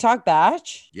 Should we talk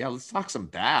batch? Yeah, let's talk some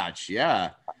batch.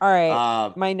 Yeah. All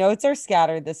right. My notes are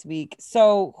scattered this week.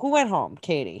 So who went home?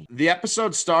 Katie. The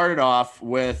episode started off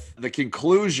with the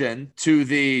conclusion to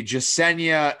the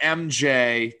Jasenia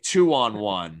MJ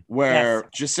 2-on-1, where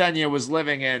Jasenia was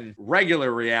living in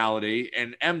regular reality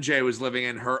and MJ was living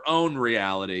in her own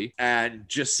reality. And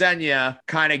Jasenia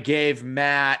kind of gave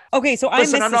Matt, okay, so I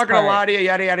listen, I'm not going to lie to you,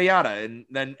 yada, yada, yada. And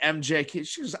then MJ,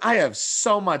 she goes, I have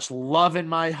so much love in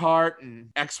my heart and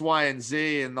X, Y, and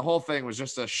Z. And the whole thing was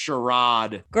just a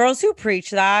charade. Girls who preach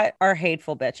that are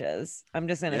hateful bitches. I'm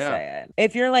just going to say it.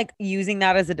 If you're like using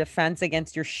that as a defense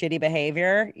against your shitty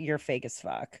behavior, you're fake as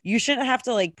fuck. You shouldn't have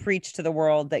to like preach to the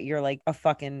world that you're like a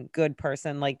fucking good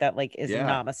person like that, like is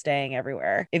namasteing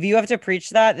everywhere. If you have to preach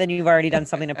that, then you've already done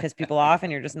something to piss people off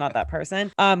and you're just not that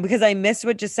person. Because I missed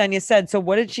what Jasenia said. So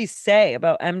what did she say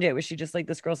about MJ? Was she just like,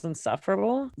 this girl's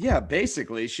insufferable? Yeah,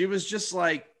 basically. She was just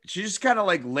like, she just kind of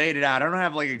like laid it out. I don't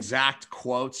have like exact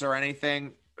quotes or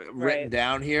anything written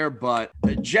down here, but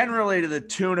generally to the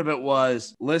tune of it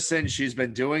was, listen, she's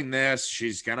been doing this.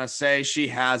 She's going to say she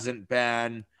hasn't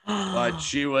been, but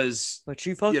she was, but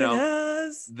she fucking has.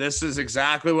 This is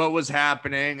exactly what was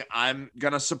happening. I'm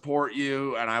going to support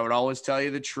you. And I would always tell you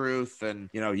the truth and,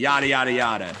 yada, yada,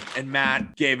 yada. And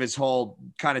Matt gave his whole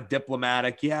kind of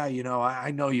diplomatic,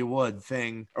 I know you would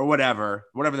thing or whatever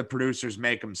the producers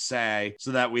make him say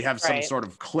so that we have some sort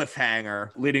of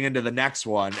cliffhanger leading into the next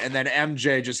one. And then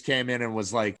MJ just came in and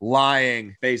was like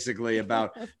lying basically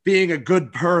about being a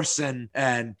good person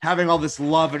and having all this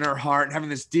love in her heart and having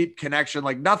this deep connection,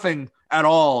 like nothing at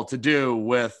all to do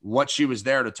with what she was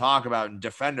there to talk about and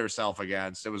defend herself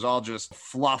against. It was all just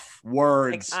fluff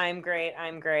words. Like, I'm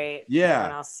great. Yeah.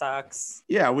 Everyone else sucks.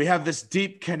 Yeah, we have this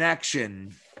deep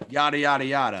connection. Yada, yada,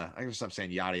 yada. I can stop saying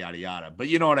yada, yada, yada, but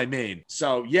you know what I mean?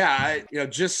 So yeah,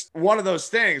 just one of those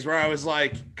things where I was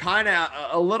like kind of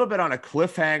a little bit on a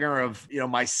cliffhanger of,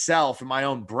 myself and my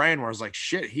own brain where I was like,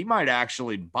 shit, he might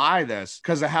actually buy this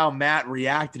because of how Matt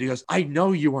reacted. He goes, I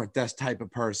know you weren't this type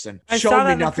of person. Show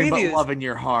me nothing but love in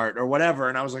your heart or whatever.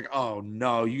 And I was like, oh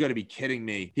no, you got to be kidding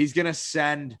me. He's going to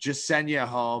send Jasenia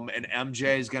home and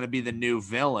MJ is going to be the new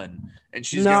villain. And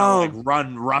she's going to like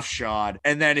run roughshod.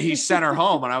 And then he sent her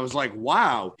home. And I was like,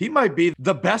 wow, he might be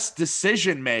the best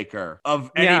decision maker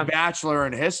of any bachelor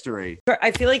in history.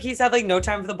 I feel like he's had like no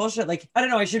time for the bullshit. Like, I don't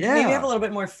know. I should maybe have a little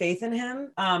bit more faith in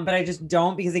him. But I just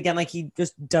don't because again, like he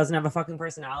just doesn't have a fucking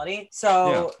personality.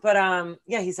 So, but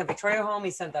he sent Victoria home.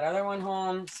 He sent that other one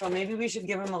home. So maybe we should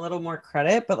give him a little more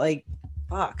credit, but like,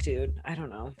 fuck, dude. I don't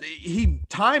know. He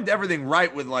timed everything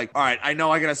right with like, all right, I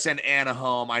know I got to send Anna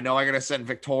home. I know I got to send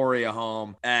Victoria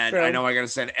home. And I know I got to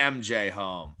send MJ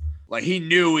home. Like he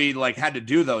knew he like had to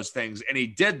do those things and he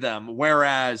did them.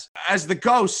 Whereas as the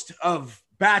ghost of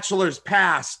bachelors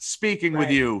past speaking with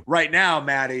you right now,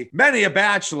 Maddie, many a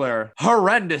bachelor,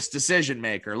 horrendous decision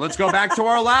maker. Let's go back to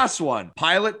our last one.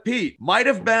 Pilot Pete might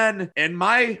have been, in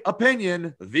my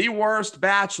opinion, the worst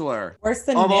bachelor worse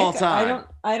than of Nick. all time.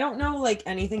 I don't know like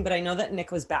anything, but I know that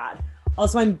Nick was bad.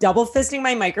 Also, I'm double fisting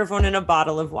my microphone in a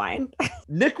bottle of wine.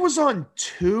 Nick was on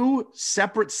 2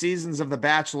 separate seasons of The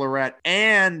Bachelorette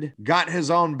and got his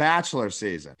own Bachelor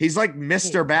season. He's like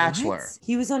Mr. Bachelor. What?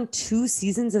 He was on 2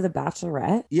 seasons of The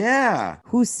Bachelorette? Yeah.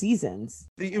 Whose seasons?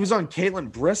 He was on Caitlin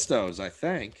Bristow's, I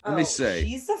think. Let me see.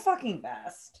 She's the fucking fucking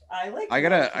best. I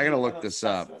gotta look this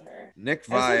up. Nick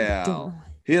Viall.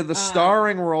 He had the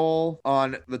starring role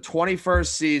on the 21st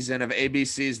season of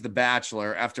ABC's The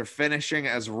Bachelor after finishing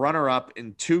as runner-up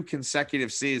in 2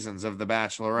 consecutive seasons of The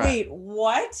Bachelorette. Wait,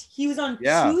 what? He was on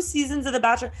 2 seasons of The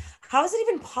Bachelor. How is it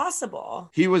even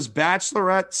possible? He was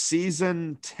Bachelorette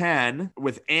season 10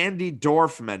 with Andy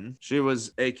Dorfman. She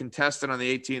was a contestant on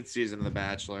the 18th season of The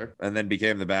Bachelor and then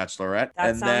became The Bachelorette.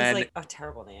 That sounds like a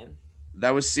terrible name.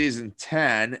 That was season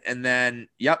 10. And then,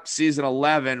 season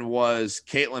 11 was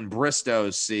Caitlin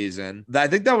Bristow's season. I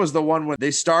think that was the one when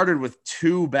they started with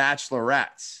 2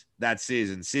 bachelorettes that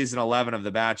season 11 of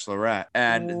The Bachelorette.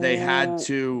 And they had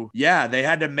to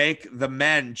make the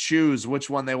men choose which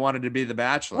one they wanted to be the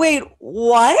Bachelor. Wait,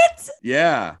 what?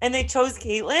 Yeah. And they chose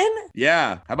Caitlyn?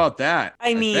 Yeah. How about that?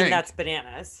 I mean, that's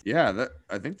bananas. Yeah,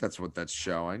 I think that's what that's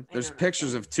showing. There's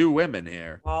pictures of 2 women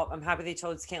here. Well, I'm happy they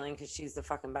chose Caitlyn because she's the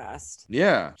fucking best.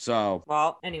 Yeah, so.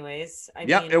 Well, anyways.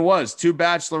 It was 2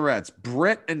 bachelorettes,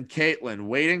 Britt and Caitlyn,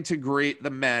 waiting to greet the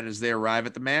men as they arrive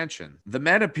at the mansion. The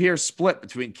men appear split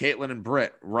between Caitlyn and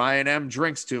Britt. Ryan M.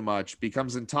 drinks too much,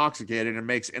 becomes intoxicated, and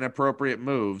makes inappropriate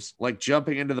moves, like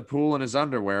jumping into the pool in his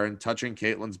underwear and touching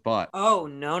Caitlyn's butt. Oh,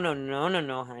 no,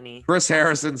 honey. Chris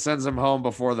Harrison sends him home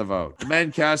before the vote. The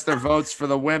men cast their votes for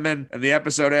the women, and the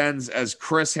episode ends as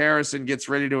Chris Harrison gets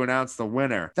ready to announce the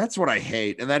winner. That's what I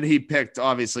hate. And then he picked,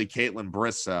 obviously, Caitlin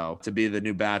Bristow to be the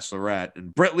new Bachelorette.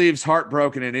 And Britt leaves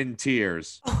heartbroken and in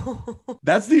tears.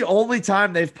 That's the only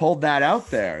time they've pulled that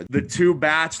out there. The 2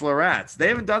 bachelorettes. They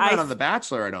haven't done that on The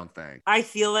Bachelor, I don't think. I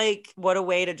feel like what a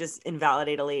way to just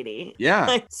invalidate a lady. Yeah.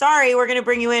 Like, sorry, we're going to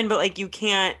bring you in, but like you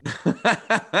can't.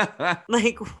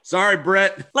 Like, sorry,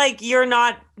 Britt. Like, you're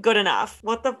not good enough.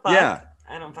 What the fuck? Yeah.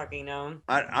 I don't fucking know.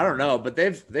 I don't know, but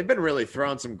they've been really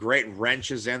throwing some great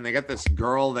wrenches in. They got this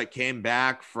girl that came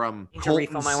back from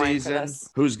Colton season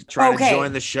who's trying to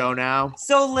join the show now.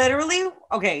 So literally,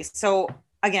 so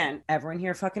again, everyone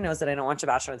here fucking knows that I don't watch The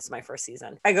Bachelor. This is my first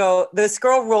season. I go, this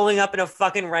girl rolling up in a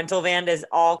fucking rental van is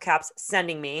all caps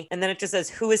sending me. And then it just says,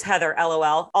 who is Heather?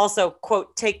 LOL. Also,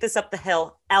 quote, take this up the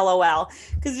hill. LOL.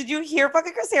 Because did you hear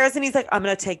fucking Chris Harrison? He's like, I'm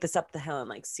going to take this up the hill and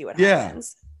like see what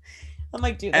happens. I'm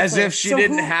like, dude. As if she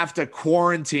didn't have to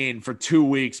quarantine for 2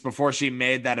 weeks before she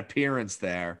made that appearance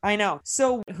there. I know.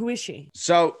 So who is she?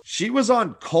 So she was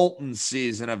on Colton's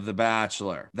season of The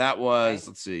Bachelor. That was,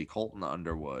 let's see, Colton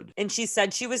Underwood. And she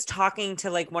said she was talking to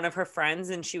like one of her friends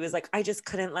and she was like, I just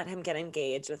couldn't let him get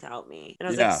engaged without me. And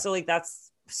I was like, so like, that's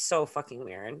so fucking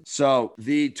weird. So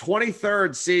the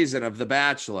 23rd season of The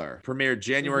Bachelor premiered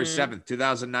January 7th,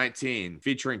 2019,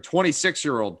 featuring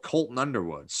 26-year-old Colton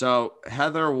Underwood. So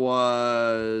Heather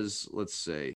was, let's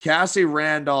see, Cassie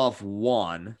Randolph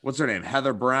won. What's her name?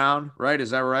 Heather Brown, right?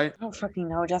 Is that right? I don't fucking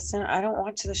know, Justin. I don't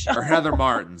watch the show. Or Heather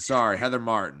Martin. Sorry, Heather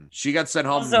Martin. She got sent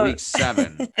home in week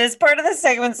 7. This part of the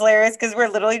segment's hilarious because we're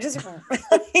literally just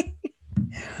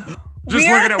just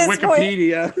looking at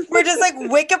Wikipedia. We're just like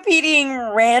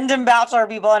Wikipediaing random Bachelor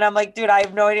people. And I'm like, dude, I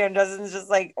have no idea. And Justin's just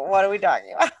like, what are we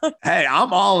talking about? Hey,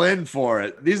 I'm all in for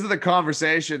it. These are the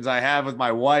conversations I have with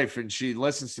my wife. And she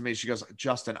listens to me. She goes,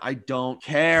 Justin, I don't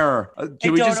care. I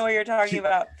don't know what you're talking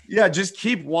about. Yeah, just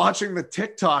keep watching the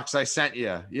TikToks I sent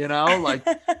you. You know, like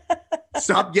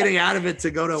stop getting out of it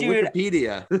to go to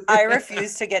Wikipedia. I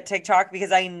refuse to get TikTok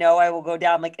because I know I will go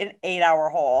down like an 8-hour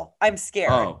hole. I'm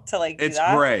scared to like do that.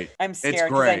 It's great. I'm scared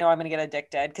because I know I'm going to get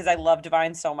addicted because I love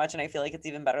Vine so much and I feel like it's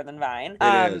even better than Vine.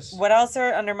 It is. What else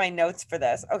are under my notes for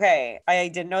this? Okay. I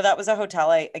didn't know that was a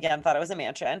hotel. I, again, thought it was a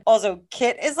mansion. Also,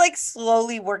 Kit is like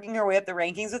slowly working her way up the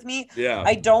rankings with me. Yeah.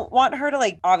 I don't want her to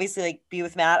like, obviously like be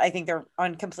with Matt. I think they're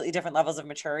on completely different levels of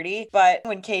maturity. But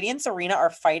when Katie and Serena are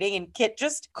fighting and Kit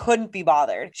just couldn't be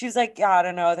bothered. She was like, yeah, I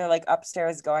don't know. They're like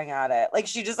upstairs going at it. Like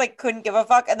she just like couldn't give a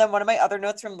fuck. And then one of my other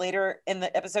notes from later in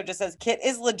the episode just says, Kit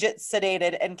is legit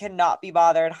sedated and cannot be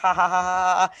bothered. Ha ha ha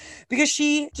ha. Because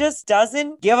she just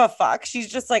doesn't give a fuck.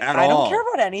 She's just like, I don't care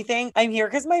about anything. I'm here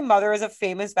because my mother is a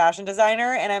famous fashion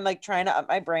designer and I'm like trying to up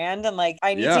my brand and like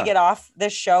I need to get off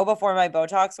this show before my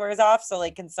Botox wears off. So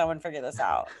like, can someone figure this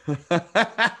out?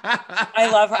 I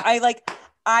love her.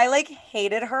 I like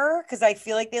hated her because I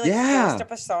feel like they like forced a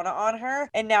persona on her.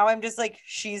 And now I'm just like,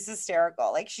 she's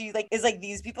hysterical. Like she like is like,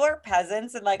 these people are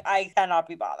peasants and like, I cannot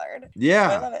be bothered. Yeah.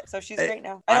 So I love it. So she's great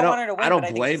now. I don't want her to win, but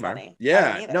I blame her. Funny.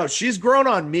 Yeah. No, she's grown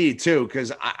on me too.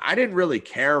 Cause I didn't really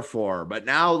care for her, but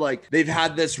now like they've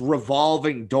had this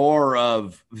revolving door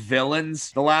of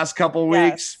villains the last couple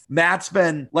weeks. Matt's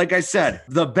been, like I said,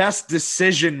 the best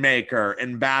decision maker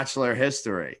in Bachelor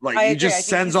history. Like he just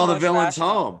sends all the villains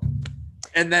home.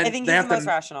 And then I think they he's have the most to,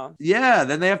 rational. yeah,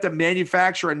 then they have to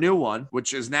manufacture a new one,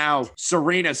 which is now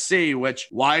Serena C, which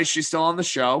why is she still on the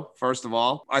show? First of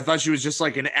all, I thought she was just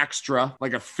like an extra,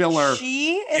 like a filler.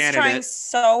 She is candidate. trying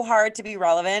so hard to be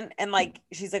relevant. And like,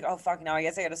 she's like, oh, fuck, no, I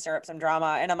guess I got to stir up some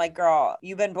drama. And I'm like, girl,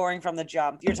 you've been boring from the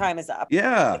jump. Your time is up.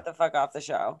 Yeah. Get the fuck off the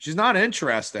show. She's not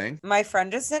interesting. My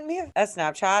friend just sent me a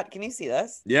Snapchat. Can you see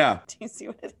this? Yeah. Do you see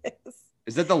what it is?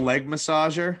 Is that the leg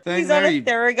massager thing? He's there? on a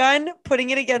Theragun,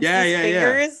 putting it against his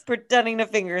fingers, pretending to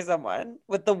finger someone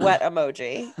with the wet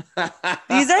emoji.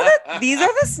 These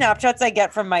are the Snapchats I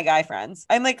get from my guy friends.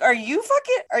 I'm like, are you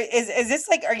fucking? Is this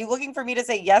like? Are you looking for me to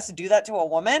say yes? Do that to a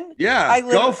woman? Yeah,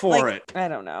 go for it. I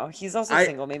don't know. He's also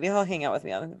single. Maybe he'll hang out with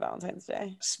me on Valentine's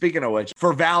Day. Speaking of which,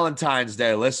 for Valentine's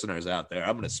Day listeners out there,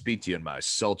 I'm going to speak to you in my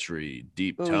sultry,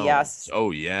 deep tones. Yes. Oh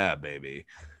yeah, baby.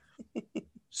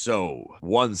 So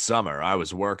one summer, I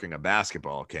was working a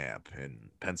basketball camp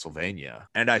in Pennsylvania,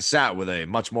 and I sat with a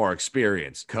much more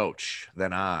experienced coach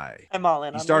than I. I'm all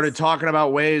in. He started talking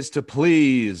about ways to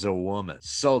please a woman,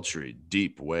 sultry,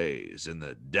 deep ways in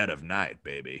the dead of night,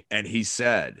 baby. And he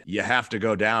said, you have to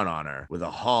go down on her with a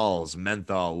Hall's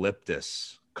menthol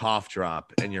liptus cough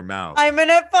drop in your mouth. I'm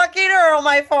gonna fucking hurl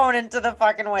my phone into the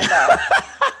fucking window.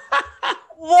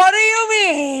 What do you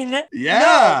mean?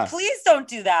 Yeah. No, please don't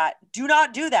do that. Do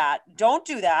not do that. Don't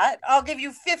do that. I'll give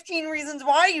you 15 reasons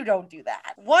why you don't do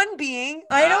that. One being,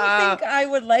 I don't think I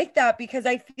would like that because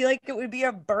I feel like it would be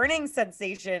a burning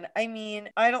sensation. I mean,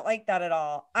 I don't like that at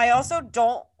all. I also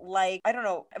don't like, I don't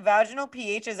know, vaginal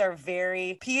pHs are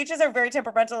very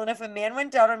temperamental. And if a man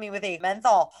went down on me with a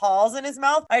menthol Halls in his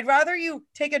mouth, I'd rather you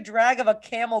take a drag of a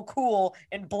Camel Cool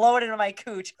and blow it into my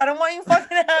cooch. I don't want you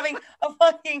fucking having a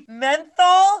fucking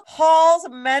Halls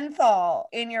menthol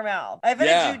in your mouth. I've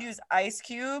had a dude use ice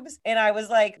cubes and I was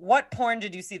like, what porn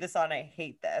did you see this on? I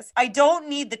hate this. I don't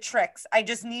need the tricks. I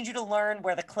just need you to learn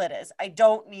where the clit is. I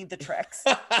don't need the tricks.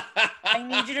 I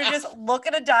need you to just look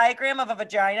at a diagram of a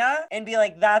vagina and be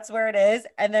like, that's where it is.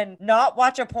 And then not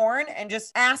watch a porn and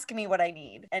just ask me what I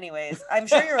need. Anyways, I'm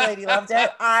sure your lady loved it.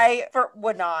 I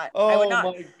would not. Oh, I would not.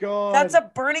 My God. That's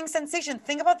a burning sensation.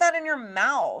 Think about that in your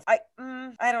mouth. I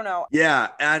don't know. Yeah.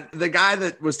 And the guy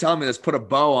that was telling me this put a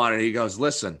bow on it. He goes,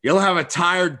 listen, you'll have a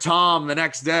tired Tom the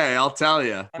next day. I'll tell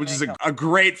you, which is a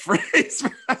great phrase.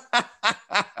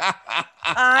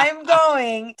 I'm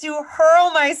going to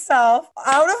hurl myself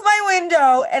out of my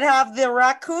window and have the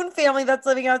raccoon family that's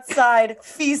living outside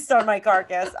feast on my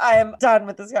carcass. I am done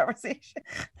with this conversation.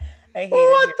 I hate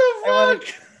what it. the fuck?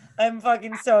 I'm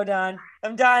fucking so done.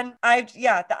 I'm done.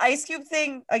 The ice cube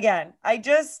thing again. I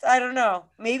don't know.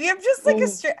 Maybe I'm just like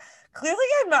clearly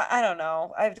I'm not, I don't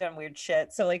know. I've done weird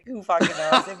shit. So like, who fucking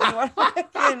knows? If you want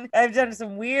to I've done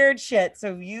some weird shit.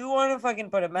 So if you want to fucking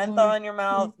put a menthol in your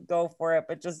mouth, go for it.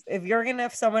 But just, if you're going to,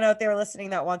 if someone out there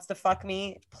listening that wants to fuck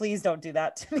me, please don't do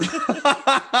that to me.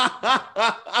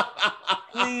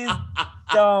 Please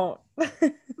don't.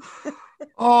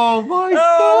 Oh my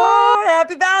God.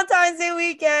 Happy Valentine's Day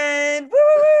weekend.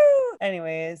 Woo!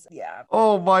 Anyways, yeah.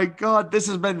 Oh my God. This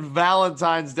has been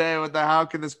Valentine's Day with the How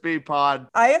Can This Be pod.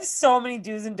 I have so many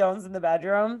do's and don'ts in the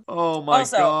bedroom. Oh my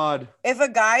God. If a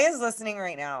guy is listening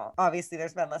right now, obviously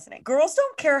there's men listening. Girls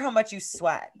don't care how much you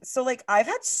sweat. So like I've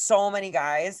had so many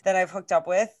guys that I've hooked up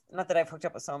with. Not that I've hooked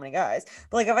up with so many guys,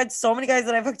 but like I've had so many guys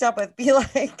that I've hooked up with be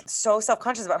like so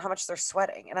self-conscious about how much they're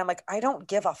sweating. And I'm like, I don't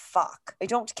give a fuck. I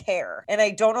don't care. And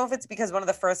I don't know if it's because one of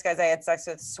the first guys I had sex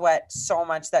with sweat so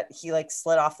much that he like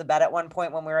slid off the bed at one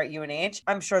point when we were at UNH.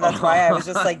 I'm sure that's why I was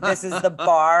just like, this is the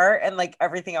bar. And like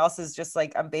everything else is just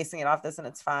like, I'm basing it off this and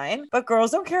it's fine. But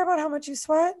girls don't care about how much you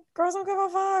sweat. Girls don't give a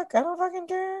fuck. I don't fucking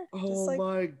care. Oh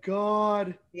my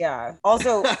God. Yeah.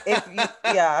 Also,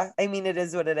 I mean, it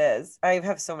is what it is. I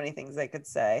have so many things I could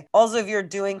say. Also, if you're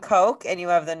doing coke and you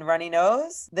have the runny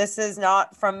nose, this is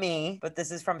not from me, but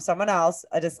this is from someone else.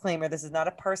 A disclaimer, this is not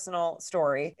a personal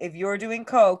story. If you're doing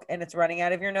coke and it's running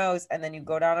out of your nose and then you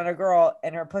go down on a girl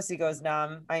and her pussy goes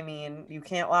numb, I mean, you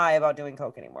can't lie about doing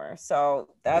coke anymore. So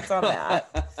that's on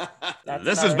that.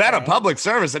 This has been a public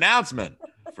service announcement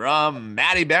from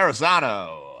Maddie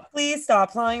Barisano. Please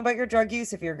stop lying about your drug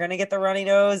use if you're going to get the runny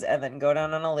nose and then go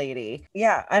down on a lady.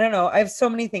 Yeah, I don't know. I have so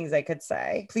many things I could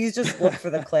say. Please just look for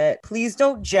the clit. Please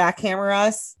don't jackhammer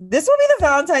us. This will be the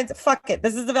Valentine's. Fuck it.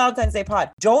 This is the Valentine's Day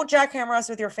pod. Don't jackhammer us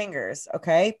with your fingers,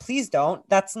 okay? Please don't.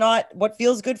 That's not what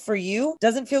feels good for you.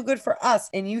 Doesn't feel good for us.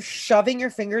 And you shoving your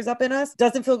fingers up in us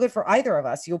doesn't feel good for either of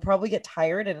us. You'll probably get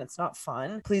tired and it's not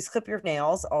fun. Please clip your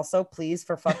nails. Also, please,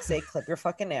 for fuck's sake, clip your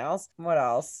fucking nails. What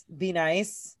else? Be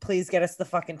nice. Please get us the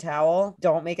fucking towel.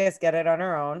 Don't make us get it on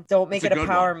our own. Don't make That's it a a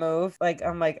good power one. move. Like,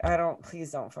 I'm like,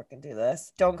 please don't fucking do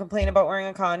this. Don't complain about wearing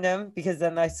a condom, because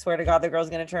then I swear to God, the girl's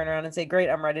going to turn around and say, great,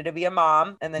 I'm ready to be a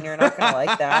mom. And then you're not going to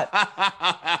like that,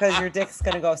 because your dick's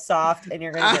going to go soft and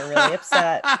you're going to get really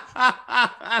upset.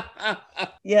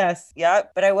 Yes.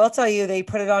 Yep. But I will tell you, they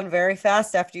put it on very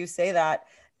fast after you say that.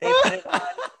 They put it on.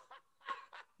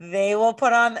 They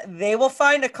will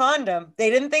find a condom.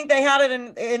 They didn't think they had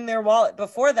it in their wallet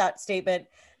before that statement.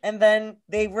 And then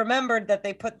they remembered that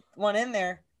they put one in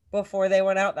there before they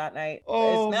went out that night.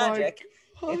 Oh, it's magic.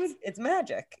 It's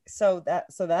magic. So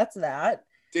that's that.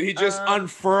 Did he just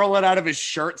unfurl it out of his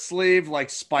shirt sleeve like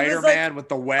Spider-Man with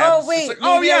the webs? Oh, wait. Like,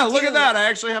 oh, yeah, look at that. I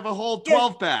actually have a whole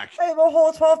 12-pack. I have a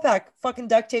whole 12-pack fucking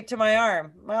duct tape to my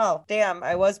arm. Wow. Damn.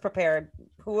 I was prepared.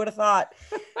 Who would have thought?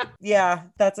 Yeah,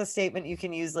 that's a statement you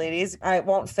can use, ladies. I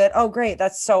won't fit. Oh, great.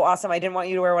 That's so awesome. I didn't want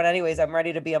you to wear one anyways. I'm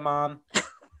ready to be a mom.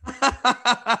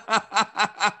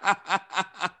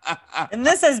 And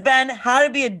this has been How to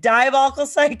Be a Diabolical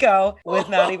Psycho with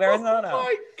Maddie Barzano. Oh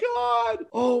my God.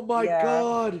 Oh my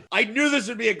God. I knew this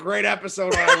would be a great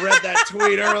episode when I read that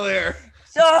tweet earlier.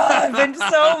 Oh, I've been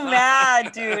so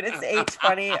mad, dude. It's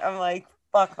 8:20. I'm like,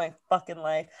 fuck my fucking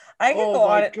life. I could go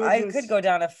on it. I could go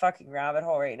down a fucking rabbit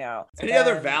hole right now. Any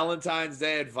other Valentine's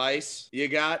Day advice you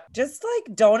got? Just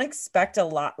like, don't expect a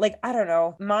lot. Like, I don't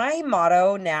know. My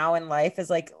motto now in life is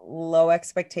like, low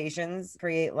expectations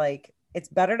create like, it's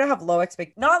better to have low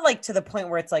not like to the point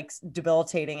where it's like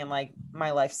debilitating and like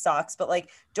my life sucks, but like,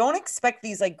 don't expect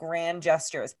these like grand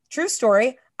gestures. True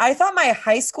story. I thought my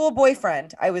high school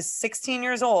boyfriend, I was 16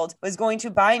 years old, was going to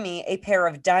buy me a pair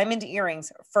of diamond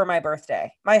earrings for my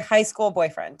birthday. My high school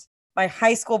boyfriend.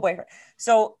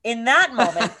 So in that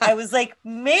moment, I was like,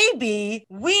 maybe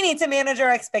we need to manage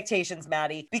our expectations,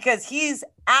 Maddie, because he's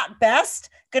at best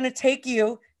going to take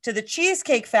you to the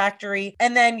Cheesecake Factory,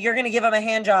 and then you're going to give him a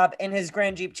hand job in his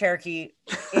Grand Jeep Cherokee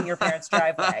in your parents'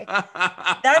 driveway.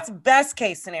 That's best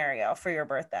case scenario for your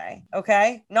birthday,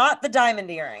 okay? Not the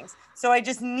diamond earrings. So I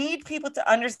just need people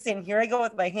to understand, here I go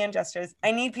with my hand gestures.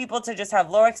 I need people to just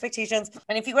have low expectations.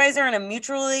 And if you guys are in a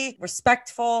mutually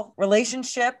respectful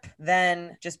relationship,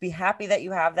 then just be happy that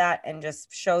you have that and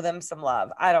just show them some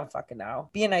love. I don't fucking know.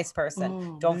 Be a nice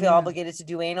person. Don't feel obligated to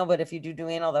do anal, but if you do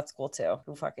anal, that's cool too.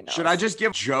 Who fucking knows? Should I just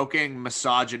give joking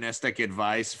misogynistic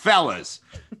advice? Fellas,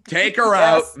 take her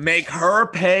out, make her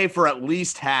pay for at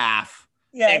least half.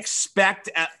 Yes. Expect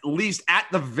at least, at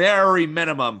the very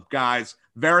minimum, guys,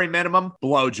 very minimum,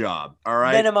 blowjob. All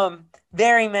right. Minimum.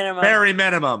 Very minimum. Very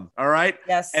minimum. All right.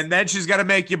 Yes. And then she's got to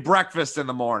make you breakfast in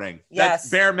the morning. Yes. That's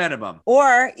bare minimum.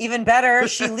 Or even better,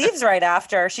 she leaves right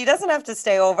after. She doesn't have to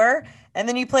stay over. And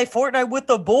then you play Fortnite with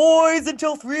the boys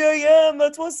until 3 a.m.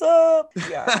 That's what's up.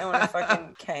 Yeah, I want to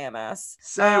fucking KMS.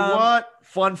 Say what?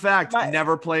 Fun fact,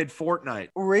 never played Fortnite.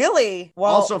 Really?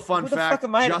 Well, also, fun fact,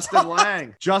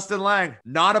 Justin Lang,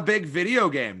 not a big video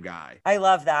game guy. I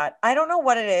love that. I don't know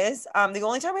what it is. The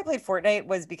only time I played Fortnite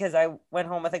was because I went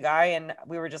home with a guy and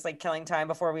we were just like killing time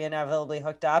before we inevitably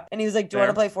hooked up. And he was like, do you want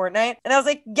to play Fortnite? And I was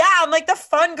like, yeah, I'm like the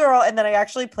fun girl. And then I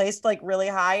actually placed like really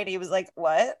high and he was like,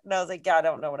 what? And I was like, yeah, I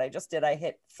don't know what I just did. I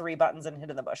hit 3 buttons and hid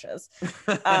in the bushes.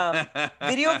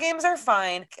 Video games are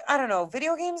fine. I don't know.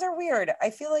 Video games are weird. I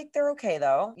feel like they're okay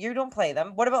though. You don't play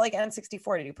them. What about like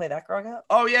N64? Did you play that growing up?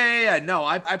 Oh yeah. No,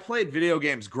 I played video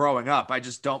games growing up. I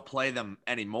just don't play them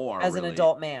anymore. As an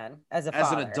adult man, as an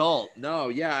adult. No,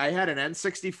 yeah, I had an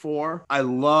N64. I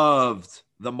loved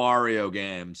the Mario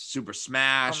games, Super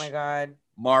Smash. Oh my God.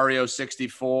 Mario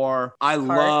 64. I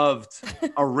loved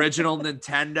original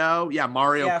Nintendo. Yeah,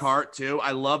 Mario Kart too.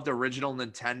 I loved original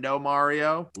Nintendo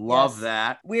Mario. Love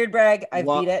that. Weird brag. I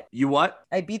beat it. You what?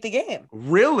 I beat the game.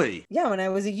 Really? Yeah, when I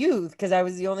was a youth, because I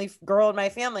was the only girl in my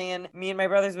family, and me and my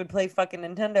brothers would play fucking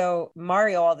Nintendo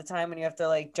Mario all the time, and you have to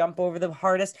like jump over the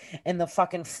hardest and the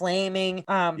fucking flaming.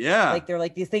 Like they're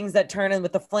like these things that turn in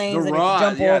with the flames, and you can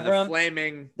jump over them.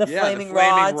 The flaming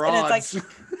rods. And it's like.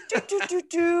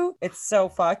 It's so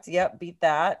fucked. Yep, beat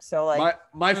that. So like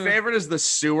my favorite is the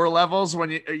sewer levels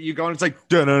when you go and it's like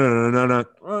no. And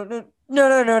then you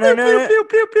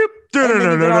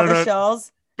get all the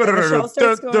shells. And the shell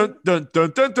starts going. And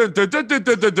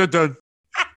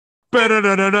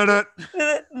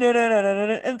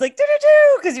it's like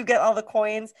because you get all the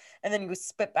coins and then you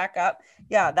spit back up.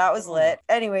 Yeah, that was lit.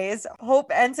 Anyways, hope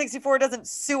N64 doesn't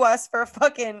sue us for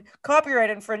fucking copyright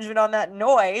infringement on that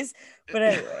noise. But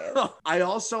anyways, I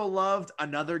also loved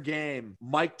another game,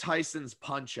 Mike Tyson's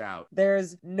Punch-Out.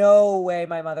 There's no way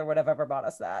my mother would have ever bought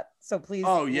us that. So please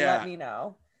let me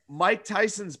know. Mike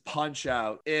Tyson's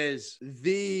Punch-Out is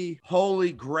the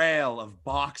holy grail of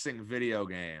boxing video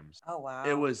games. Oh, wow.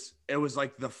 It was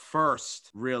like the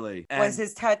first, really. Was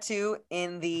his tattoo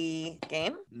in the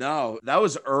game? No, that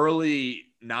was early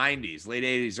 90s, late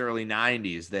 80s, early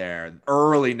 90s there.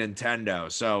 Early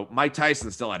Nintendo. So Mike Tyson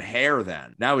still had hair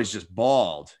then. Now he's just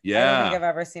bald. Yeah. I don't think I've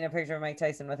ever seen a picture of Mike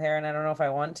Tyson with hair, and I don't know if I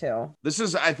want to. This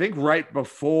is, I think, right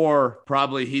before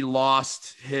probably he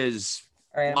lost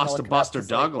to Buster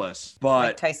Douglas. But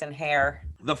Mike Tyson hair.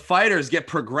 The fighters get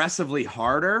progressively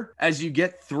harder as you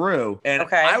get through. And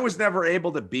I was never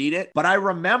able to beat it, but I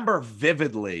remember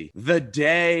vividly the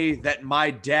day that my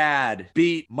dad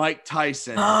beat Mike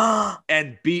Tyson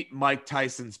and beat Mike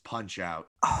Tyson's Punch-Out.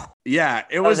 Yeah,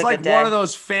 it was like one of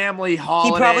those family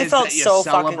holidays. He probably felt so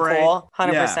fucking cool. 100%.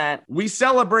 Yeah. We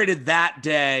celebrated that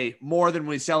day more than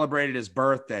we celebrated his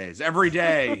birthdays. Every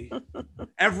day,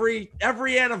 every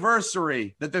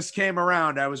anniversary that this came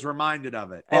around, I was reminded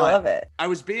of it. I love it.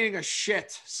 I was being a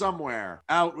shit somewhere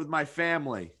out with my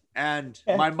family. And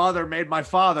my mother made my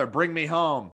father bring me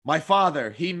home. My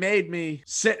father, he made me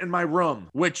sit in my room,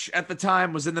 which at the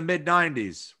time was in the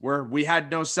mid-90s, where we had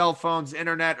no cell phones,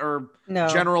 internet, or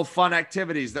general fun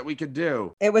activities that we could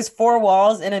do. It was 4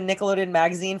 walls in a Nickelodeon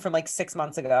magazine from like 6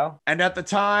 months ago. And at the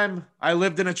time, I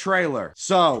lived in a trailer.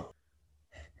 So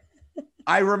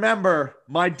I remember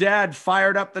my dad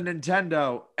fired up the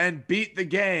Nintendo and beat the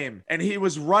game, and he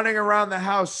was running around the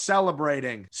house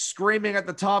celebrating, screaming at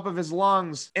the top of his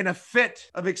lungs in a fit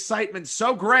of excitement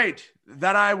so great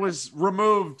that I was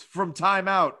removed from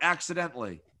timeout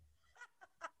accidentally.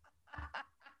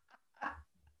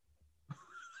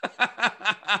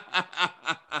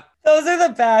 Those are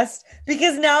the best,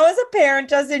 because now as a parent,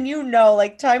 Justin,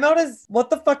 like timeout is, what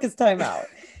the fuck is timeout?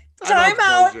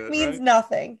 Timeout means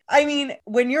nothing. I mean,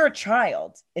 when you're a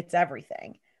child, it's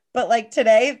everything. But like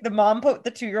today, the mom put the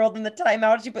 2-year-old in the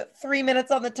timeout. She put 3 minutes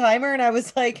on the timer. And I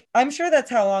was like, I'm sure that's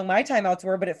how long my timeouts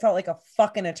were, but it felt like a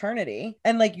fucking eternity.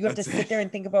 And like, you have to sit there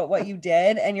and think about what you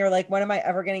did. And you're like, when am I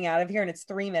ever getting out of here? And it's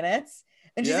 3 minutes.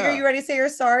 And she's like, are you ready to say you're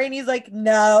sorry? And he's like,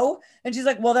 no. And she's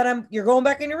like, well, then you're going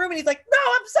back in your room. And he's like, no,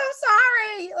 I'm so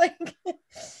sorry. Like,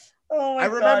 oh my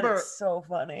God, it's so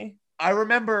funny. I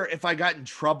remember if I got in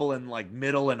trouble in like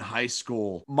middle and high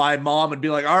school, my mom would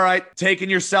be like, all right, taking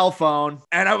your cell phone.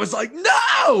 And I was like,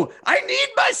 no, I need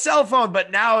my cell phone. But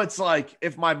now it's like,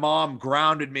 if my mom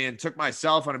grounded me and took my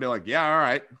cell phone, I'd be like, yeah, all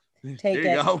right. Take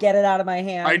it, get it out of my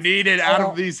hands. I need it out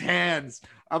of these hands.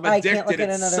 I'm addicted. I can't look at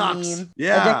another meme.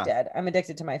 Yeah. Addicted. I'm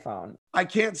addicted to my phone. I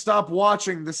can't stop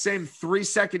watching the same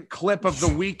 3-second clip of the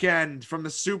weekend from the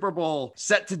Super Bowl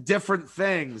set to different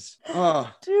things.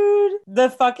 Oh. Dude, the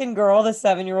fucking girl, the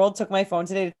 7-year-old, took my phone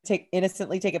today to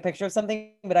innocently take a picture of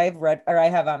something, but I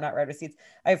have not read receipts.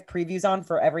 I have previews on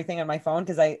for everything on my phone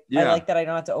because I like that I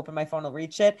don't have to open my phone to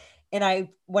read shit. And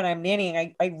when I'm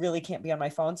nannying, I really can't be on my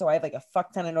phone. So I have like a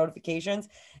fuck ton of notifications.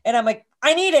 And I'm like,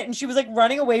 I need it. And she was like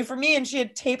running away from me, and she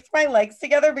had taped my legs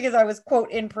together because I was, quote,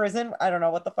 in prison. I don't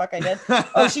know what the fuck I did.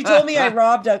 Oh, she told me I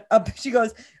robbed she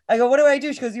goes, I go, what do I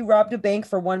do? She goes, you robbed a bank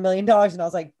for $1 million. And I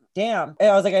was like, damn. And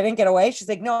I was like, I didn't get away. She's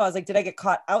like, no. I was like, did I get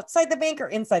caught outside the bank or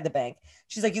inside the bank?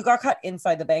 She's like, you got caught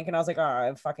inside the bank. And I was like, oh,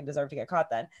 I fucking deserve to get caught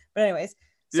then. But anyways,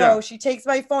 so she takes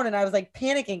my phone, and I was like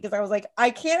panicking because I was like, I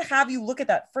can't have you look at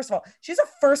that. First of all, she's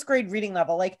a 1st grade reading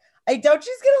level. Like, I doubt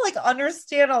she's gonna like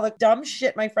understand all the dumb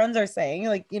shit my friends are saying.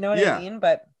 Like, you know what I mean?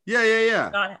 But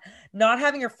not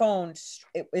having your phone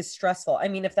is stressful. I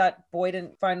mean, if that boy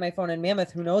didn't find my phone in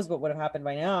Mammoth, who knows what would have happened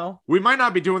by now? We might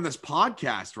not be doing this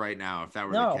podcast right now if that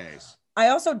were the case. I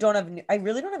also I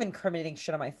really don't have incriminating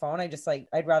shit on my phone. I just like,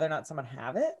 I'd rather not someone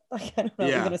have it. Like, I don't know,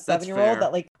 even a 7-year-old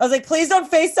that like, I was like, please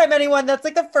don't FaceTime anyone. That's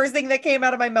like the first thing that came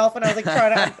out of my mouth when I was like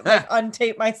trying to like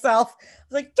untape myself. I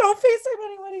was like, don't FaceTime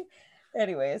anybody.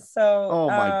 Anyways, so. Oh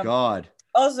my God.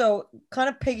 Also, kind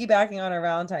of piggybacking on our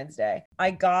Valentine's Day,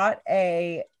 I got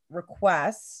a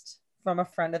request from a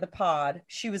friend of the pod.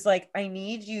 She was like, I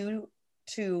need you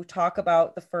to talk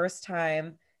about the first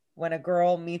time when a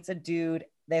girl meets a dude,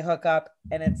 they hook up,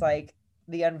 and it's like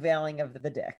the unveiling of the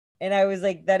dick. And I was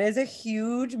like, that is a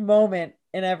huge moment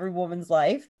in every woman's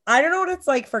life. I don't know what it's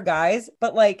like for guys,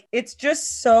 but like, it's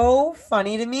just so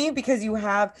funny to me because you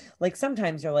have like,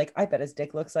 sometimes you're like, I bet his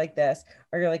dick looks like this,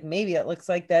 or you're like, maybe it looks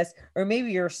like this, or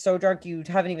maybe you're so drunk you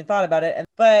haven't even thought about it.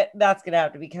 But that's gonna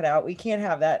have to be cut out. We can't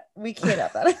have that. We can't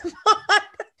have that.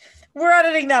 We're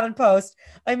editing that in post.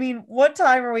 I mean, what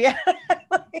time are we at?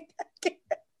 Like,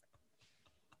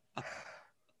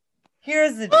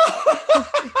 here's the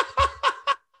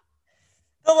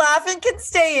the laughing can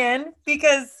stay in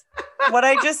because what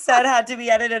I just said had to be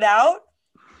edited out.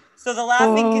 So the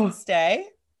laughing can stay.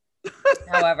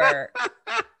 However,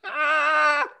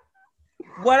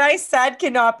 what I said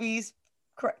cannot be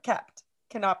kept.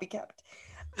 Cannot be kept.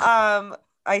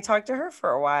 I talked to her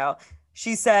for a while.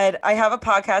 She said, I have a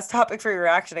podcast topic for your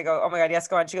reaction. I go, oh my God, yes,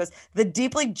 go on. She goes, the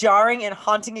deeply jarring and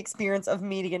haunting experience of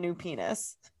meeting a new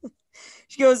penis.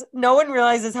 She goes, no one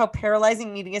realizes how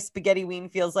paralyzing meeting a spaghetti ween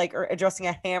feels like, or addressing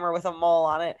a hammer with a mole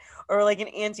on it, or like an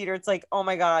anteater. It's like, oh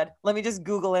my God, let me just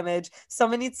Google image.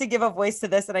 Someone needs to give a voice to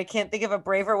this, and I can't think of a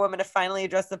braver woman to finally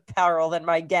address the peril than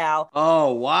my gal.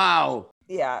 Oh, wow.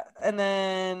 Yeah. And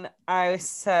then I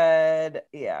said,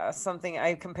 yeah, something,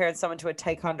 I compared someone to a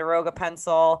Ticonderoga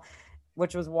pencil,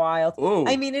 which was wild. Ooh.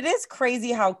 I mean, it is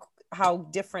crazy how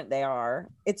different they are.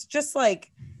 It's just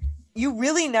like, you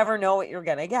really never know what you're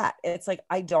going to get. It's like,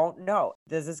 I don't know.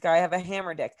 Does this guy have a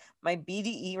hammer dick? My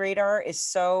BDE radar is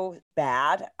so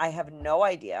bad. I have no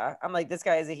idea. I'm like, this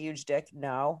guy has a huge dick.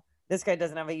 No. This guy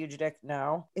doesn't have a huge dick.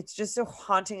 No. It's just a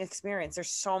haunting experience.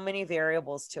 There's so many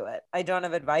variables to it. I don't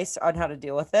have advice on how to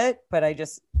deal with it, but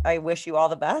I wish you all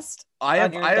the best. I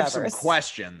have some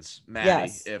questions, Maddie,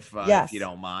 yes. if you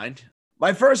don't mind.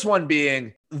 My first one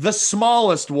being the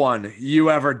smallest one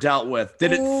you ever dealt with.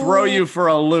 Did it throw you for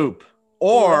a loop?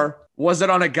 Or was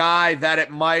it on a guy that it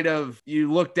might have,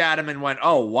 you looked at him and went,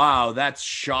 oh, wow, that's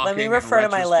shocking. Let me refer to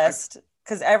my list.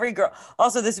 Because every girl,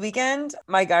 also this weekend,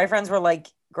 my guy friends were like,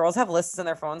 girls have lists in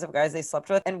their phones of guys they slept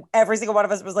with. And every single one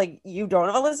of us was like, you don't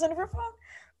have a list on your phone?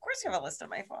 Of course you have a list on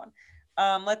my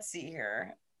phone. Let's see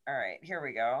here. All right, here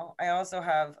we go. I also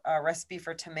have a recipe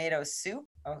for tomato soup.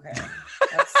 Okay,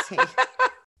 let's see.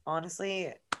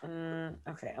 Honestly,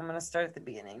 okay, I'm going to start at the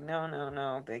beginning.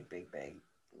 No. Big.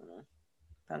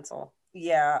 Pencil.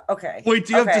 Yeah, okay. Wait,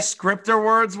 do you have descriptor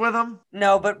words with him?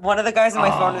 No, but one of the guys on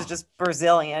my phone is just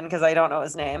Brazilian because I don't know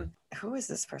his name. Who is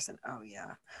this person? Oh,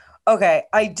 yeah. Okay,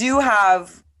 I do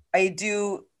have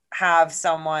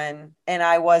someone, and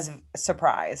I was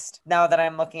surprised. Now that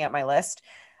I'm looking at my list,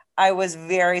 I was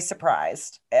very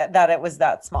surprised that it was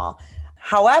that small.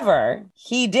 However,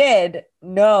 he did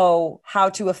know how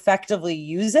to effectively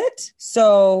use it.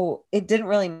 So it didn't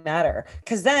really matter.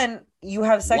 Because then you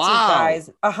have sex with guys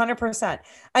 100%.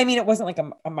 I mean, it wasn't like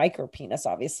a micro penis,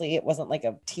 obviously. It wasn't like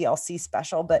a TLC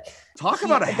special, but talk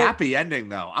about a happy ending,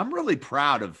 though. I'm really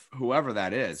proud of whoever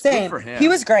that is. Same. Good for him. He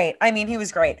was great. I mean, he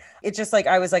was great. It's just like,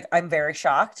 I was like, I'm very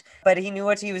shocked, but he knew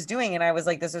what he was doing. And I was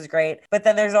like, this was great. But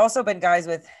then there's also been guys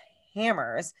with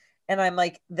hammers. And I'm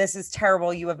like, this is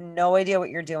terrible. You have no idea what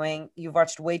you're doing. You've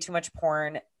watched way too much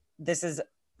porn. This is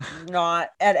not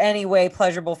at any way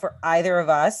pleasurable for either of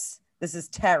us. This is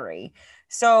Terry.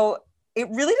 So it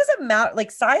really doesn't matter.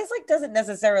 Like size, like doesn't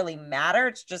necessarily matter.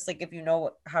 It's just like, if you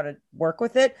know how to work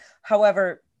with it.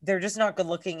 However, they're just not good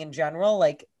looking in general.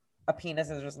 Like a penis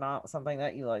is just not something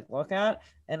that you like look at.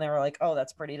 And they were like, oh,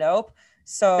 that's pretty dope.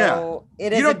 So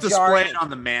it is. You don't display it on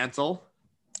the mantle.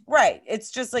 Right.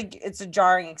 It's just like, it's a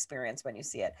jarring experience when you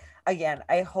see it. Again,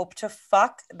 I hope to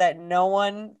fuck that no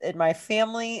one in my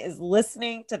family is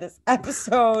listening to this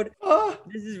episode.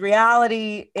 This is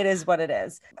reality. It is what it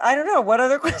is. I don't know. What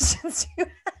other questions do you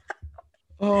have?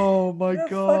 Oh my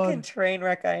God. Fucking train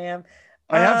wreck I am.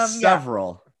 I have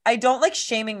several. Yeah. I don't like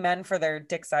shaming men for their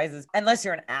dick sizes. Unless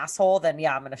you're an asshole, then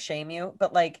yeah, I'm going to shame you.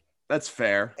 But like, that's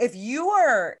fair. If you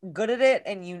are good at it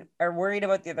and you are worried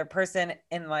about the other person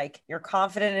and like you're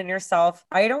confident in yourself,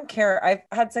 I don't care. I've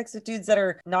had sex with dudes that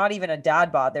are not even a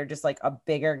dad bod. They're just like a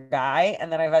bigger guy. And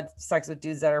then I've had sex with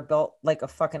dudes that are built like a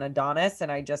fucking Adonis.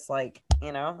 And I just like,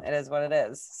 you know, it is what it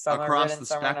is. Some across the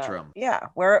spectrum. Yeah.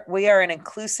 We are an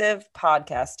inclusive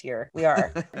podcast here. We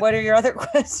are. What are your other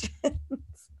questions?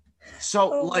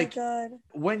 So,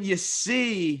 when you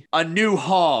see a new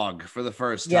hog for the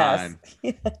first time,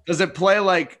 does it play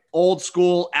like old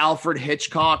school Alfred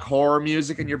Hitchcock horror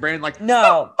music in your brain? Like,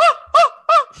 no.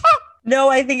 No,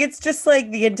 I think it's just like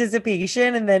the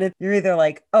anticipation. And then you're either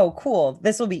like, oh, cool,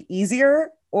 this will be easier.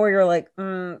 Or you're like,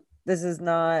 this is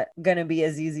not going to be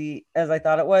as easy as I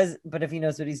thought it was. But if he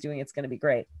knows what he's doing, it's going to be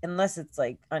great. Unless it's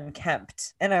like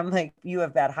unkempt. And I'm like, you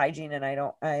have bad hygiene and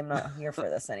I'm not here for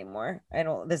this anymore.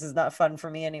 This is not fun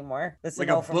for me anymore. This like is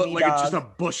no for me, dog. It's just a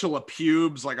bushel of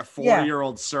pubes, like a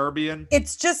 40-year-old Serbian.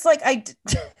 It's just like,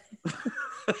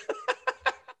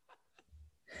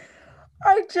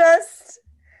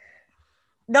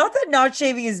 not that not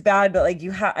shaving is bad, but like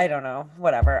I don't know,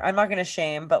 whatever. I'm not going to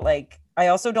shame, but like, I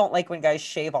also don't like when guys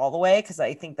shave all the way because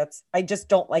I think I just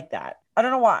don't like that. I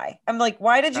don't know why. I'm like,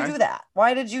 why did you do that?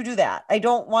 Why did you do that? I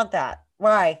don't want that.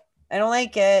 Why? I don't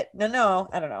like it. No,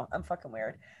 I don't know. I'm fucking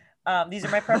weird. These are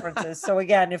my preferences. So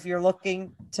again, if you're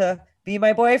looking to be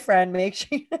my boyfriend, make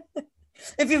sure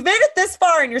if you've made it this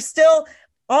far and you're still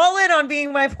all in on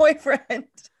being my boyfriend,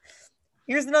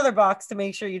 Here's another box to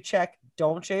make sure you check.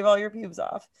 Don't shave all your pubes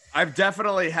off. I've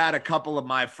definitely had a couple of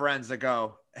my friends that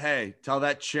go, hey, tell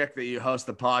that chick that you host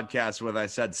the podcast with, I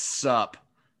said, sup.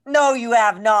 No, you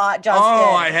have not, Justin.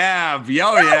 Oh, I have.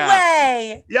 Yo, no yeah.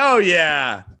 way. Yo,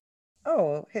 yeah.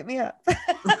 Oh, hit me up. Clearly,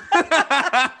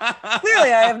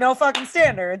 I have no fucking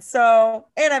standards. So,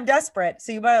 and I'm desperate.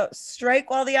 So you might strike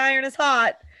while the iron is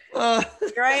hot.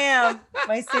 Here I am.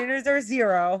 My standards are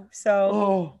 0.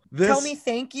 So tell me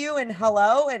thank you and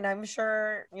hello, and I'm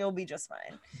sure you'll be just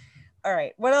fine. All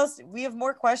right. What else? We have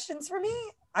more questions for me?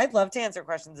 I'd love to answer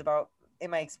questions about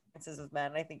in my experiences with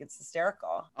men. I think it's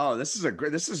hysterical. Oh, this is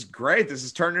great. This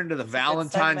is turned into the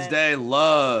Valentine's Day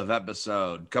love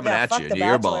episode coming at you to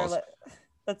your balls.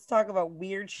 Let's talk about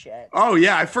weird shit. Oh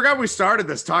yeah, I forgot we started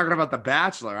this talking about The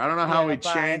Bachelor. I don't know how we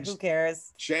changed. Who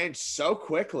cares? Changed so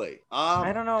quickly.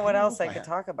 I don't know what else I could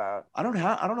talk about. I don't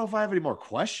know if I have any more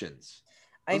questions.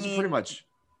 Those are pretty much.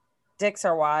 Dicks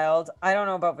are wild. I don't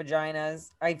know about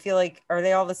vaginas. I feel like, are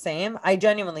they all the same? I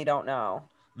genuinely don't know.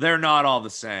 They're not all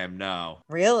the same. No.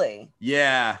 Really?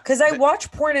 Yeah. Because I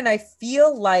watch porn and I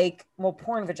feel like,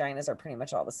 porn vaginas are pretty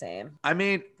much all the same. I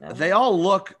mean, they all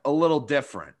look a little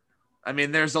different. I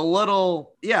mean, there's a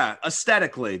little,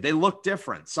 aesthetically, they look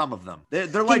different. Some of them.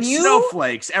 They're like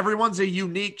snowflakes. Everyone's a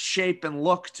unique shape and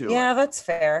look to it. Yeah, that's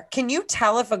fair. Can you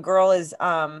tell if a girl is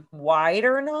wide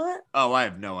or not? Oh, I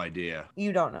have no idea.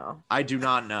 You don't know. I do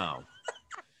not know.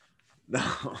 No.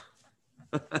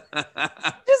 Just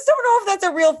don't know if that's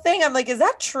a real thing. I'm like, is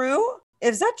that true?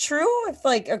 Is that true? If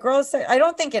like a girl is, I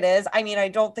don't think it is. I mean, I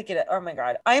don't think it is. Oh my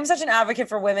God. I am such an advocate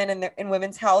for women and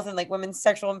women's health and like women's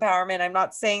sexual empowerment. I'm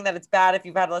not saying that it's bad if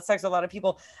you've had sex with a lot of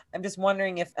people. I'm just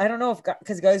wondering if, I don't know if,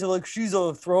 because guys are like, she's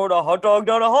throwing a hot dog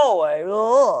down a hallway.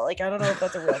 Ugh. Like, I don't know if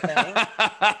that's a real thing.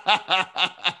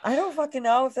 I don't fucking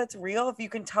know if that's real. If you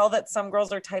can tell that some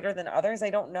girls are tighter than others, I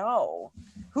don't know.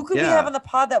 Who could we have on the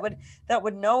pod that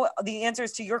would know the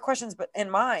answers to your questions, but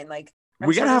in mine? Like,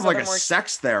 we gotta have like a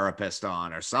sex therapist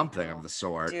on or something of the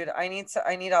sort. Dude, I need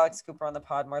Alex Cooper on the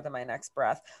pod more than my next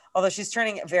breath. Although she's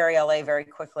turning very LA very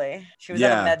quickly. She was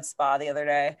at a med spa the other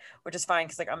day, which is fine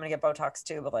because like I'm gonna get Botox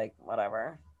too, but like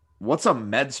whatever. What's a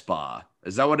med spa?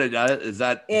 Is that what it is?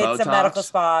 That it's Botox? A medical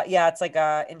spa. Yeah, it's like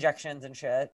injections and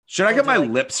shit. Should I get my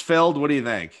lips filled? What do you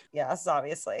think? Yes,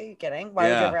 obviously. Are you kidding? Why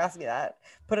would you ever ask me that?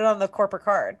 Put it on the corporate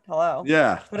card. Hello.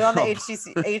 Yeah. Put it on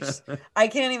the I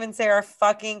can't even say our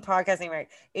fucking podcast name right.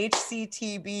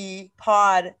 HCTB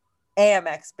pod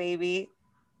AMX, baby.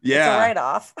 Yeah. It's a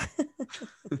write-off.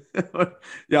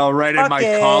 Yeah, I'll write in my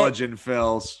collagen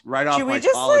fills. Right off my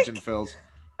collagen fills.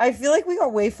 I feel like we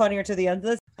got way funnier to the end of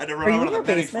this. I had to run over to the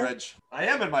mini fridge. I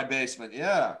am in my basement,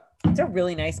 yeah. It's a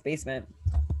really nice basement.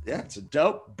 Yeah, it's a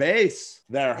dope base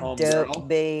there, homegirl. Dope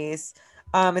base.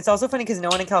 It's also funny because no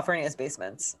one in California has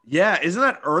basements. Yeah, isn't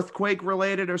that earthquake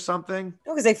related or something?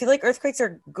 No, because I feel like earthquakes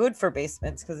are good for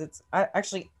basements because I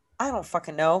don't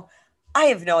fucking know. I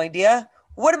have no idea.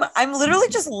 I'm literally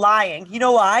just lying. You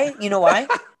know why? You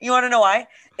want to know why?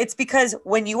 It's because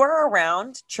when you are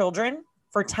around children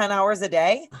for 10 hours a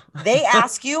day, they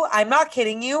ask you, I'm not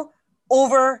kidding you,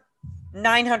 over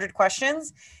 900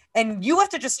 questions. And you have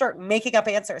to just start making up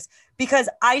answers because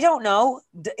I don't know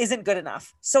isn't good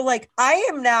enough. So like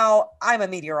I'm a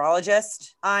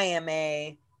meteorologist. I am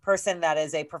a person that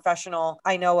is a professional.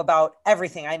 I know about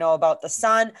everything. I know about the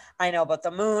sun. I know about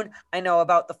the moon. I know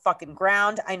about the fucking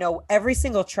ground. I know every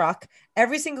single truck,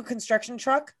 every single construction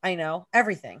truck. I know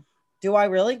everything. Do I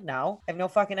really? No, I have no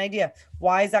fucking idea.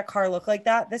 Why does that car look like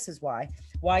that? This is why.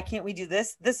 Why can't we do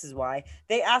this? This is why.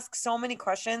 They ask so many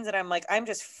questions and I'm like, I'm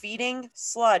just feeding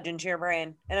sludge into your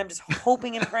brain. And I'm just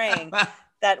hoping and praying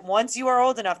that once you are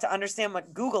old enough to understand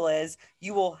what Google is,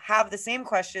 you will have the same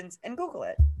questions and Google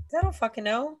it. I don't fucking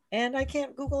know. And I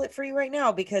can't Google it for you right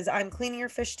now because I'm cleaning your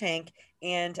fish tank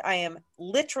and I am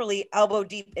literally elbow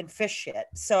deep in fish shit.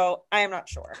 So I am not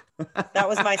sure. That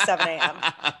was my 7 a.m.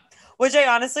 Which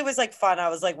I honestly was like fun. I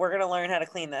was like, we're going to learn how to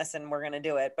clean this and we're going to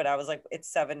do it. But I was like,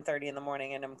 it's 7:30 in the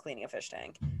morning and I'm cleaning a fish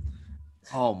tank.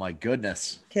 Oh my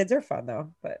goodness. Kids are fun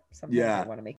though, but sometimes I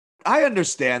want to make. I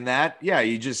understand that. Yeah.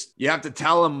 You have to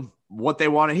tell them what they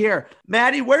want to hear.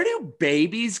 Maddie, where do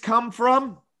babies come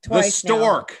from? Twice the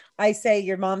stork. Now. I say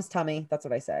your mom's tummy. That's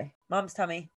what I say. Mom's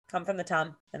tummy. Come from the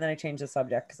tum. And then I change the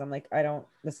subject because I'm like,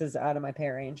 this is out of my pay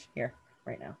range here.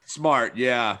 Right now. Smart.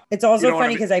 Yeah. It's also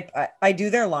funny because I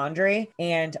do their laundry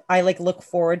and I like look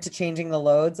forward to changing the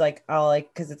loads. Like I'll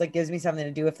like, cause it's like gives me something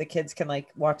to do if the kids can like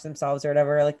watch themselves or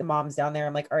whatever. Like the mom's down there.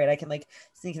 I'm like, all right, I can like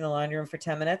sneak in the laundry room for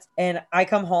 10 minutes. And I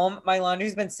come home, my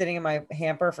laundry's been sitting in my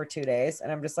hamper for 2 days.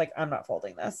 And I'm just like, I'm not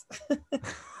folding this.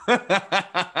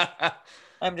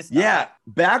 I'm just not.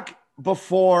 Back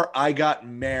before I got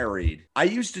married, I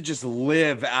used to just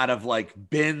live out of like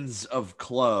bins of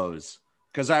clothes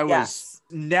because I was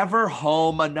never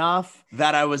home enough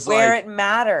that I was where like, it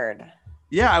mattered.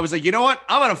 yeah, I was like, you know what?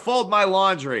 I'm going to fold my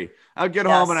laundry. I'd get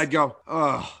home and I'd go,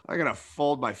 oh, I got to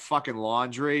fold my fucking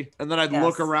laundry. And then I'd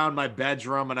look around my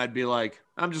bedroom and I'd be like,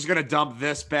 I'm just going to dump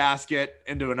this basket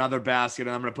into another basket.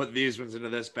 And I'm going to put these ones into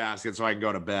this basket so I can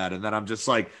go to bed. And then I'm just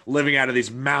like living out of these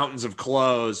mountains of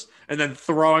clothes and then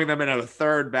throwing them into a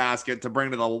third basket to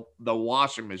bring to the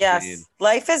washing machine. Yes.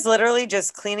 Life is literally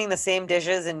just cleaning the same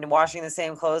dishes and washing the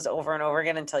same clothes over and over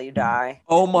again until you die.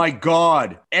 Oh my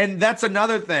God. And that's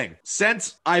another thing.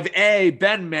 Since I've A,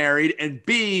 been married, and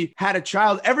B, had a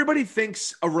child, everybody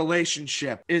thinks a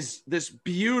relationship is this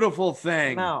beautiful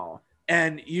thing. No.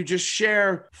 And you just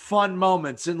share fun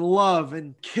moments and love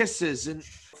and kisses and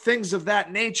things of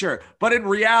that nature. But in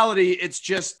reality, it's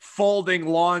just folding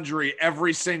laundry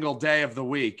every single day of the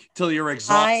week till you're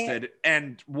exhausted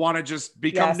and want to just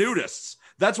become nudists.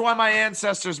 That's why my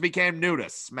ancestors became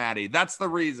nudists, Maddie. That's the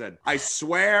reason. I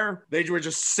swear they were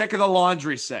just sick of the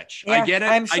laundry sitch. Yeah, I get it.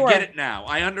 I'm sure. I get it now.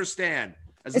 I understand.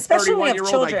 As Especially a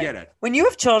 31-year-old, I get it. When you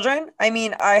have children, I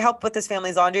mean, I help with this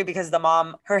family's laundry because the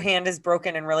mom, her hand is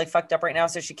broken and really fucked up right now,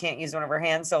 so she can't use one of her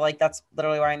hands. So like, that's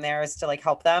literally why I'm there, is to like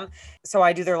help them. So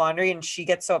I do their laundry and she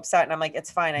gets so upset and I'm like, it's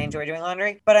fine. I enjoy doing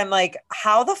laundry. But I'm like,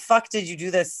 how the fuck did you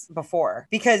do this before?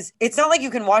 Because it's not like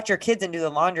you can watch your kids and do the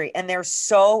laundry, and there's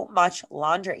so much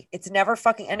laundry. It's never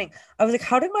fucking ending. I was like,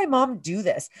 how did my mom do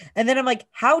this? And then I'm like,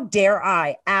 how dare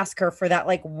I ask her for that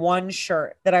like one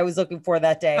shirt that I was looking for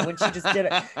that day when she just did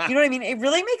it? You know what I mean? It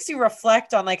really makes you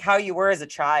reflect on like how you were as a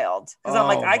child. Because I'm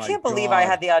like, I can't believe I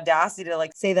had the audacity to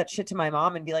like say that shit to my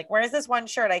mom and be like, where's this one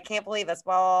shirt? I can't believe this,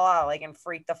 blah, blah, blah, like, and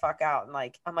freak the fuck out. And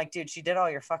like, I'm like, dude, she did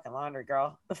all your fucking laundry,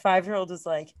 girl. The 5-year-old is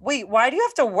like, wait, why do you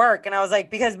have to work? And I was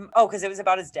like, because it was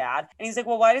about his dad. And he's like,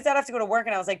 well, why does dad have to go to work?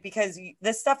 And I was like, because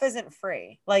this stuff isn't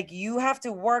free. Like, you have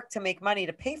to work to make money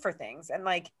to pay for things. And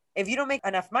like, if you don't make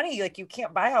enough money, like, you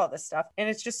can't buy all this stuff. And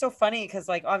it's just so funny because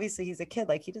like, obviously he's a kid,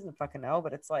 like he doesn't fucking know,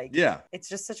 but it's like, it's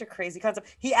just such a crazy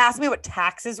concept. He asked me what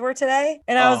taxes were today.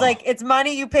 And I was like, it's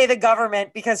money you pay the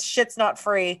government because shit's not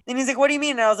free. And he's like, what do you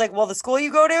mean? And I was like, well, the school you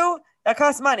go to, that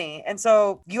costs money. And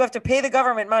so you have to pay the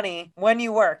government money when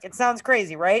you work. It sounds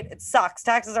crazy, right? It sucks.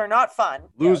 Taxes are not fun.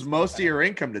 Lose most of your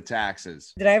income to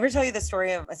taxes. Did I ever tell you the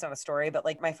story of, it's not a story, but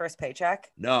like my first paycheck?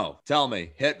 No. Tell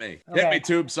me. Hit me. Okay. Hit me,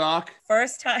 tube sock.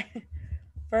 First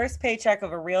paycheck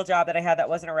of a real job that I had that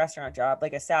wasn't a restaurant job,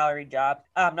 like a salaried job,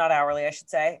 not hourly, I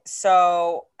should say.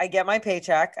 So I get my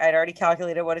paycheck. I'd already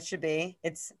calculated what it should be.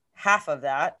 It's half of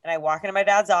that. And I walk into my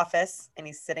dad's office and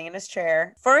he's sitting in his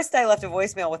chair. First, I left a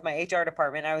voicemail with my HR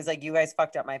department. I was like, you guys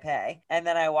fucked up my pay. And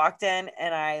then I walked in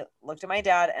and I looked at my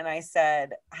dad and I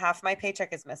said, half my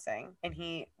paycheck is missing. And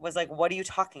he was like, what are you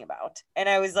talking about? And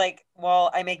I was like,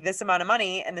 well, I make this amount of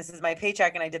money and this is my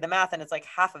paycheck. And I did the math and it's like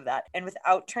half of that. And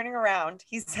without turning around,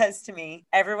 he says to me,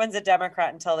 everyone's a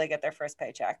Democrat until they get their first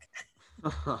paycheck.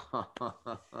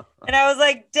 And I was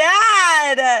like,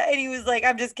 Dad. And he was like,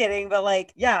 I'm just kidding. But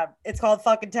like, yeah, it's called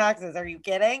fucking taxes. Are you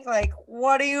kidding? Like,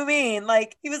 what do you mean?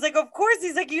 Like, he was like, of course.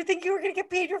 He's like, you think you were going to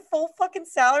get paid your full fucking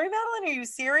salary, Madeline? Are you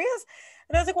serious?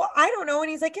 And I was like, well, I don't know. And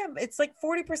he's like, yeah, it's like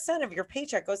 40% of your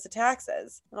paycheck goes to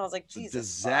taxes. And I was like, Jesus.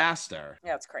 Disaster. Fuck.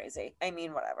 Yeah, it's crazy. I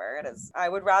mean, whatever it is. I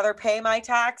would rather pay my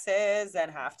taxes than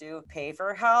have to pay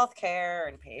for healthcare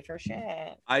and pay for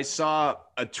shit. I saw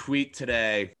a tweet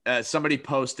today. Somebody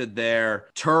posted their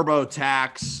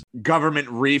TurboTax government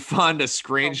refund, a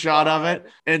screenshot of it,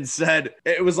 and said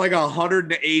it was like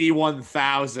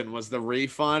 181,000 was the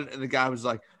refund. And the guy was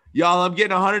like, y'all, I'm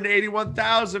getting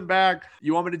 181,000 back.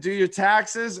 You want me to do your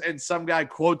taxes? And some guy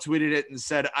quote tweeted it and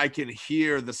said, I can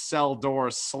hear the cell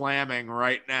door slamming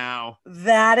right now.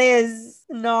 That is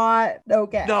not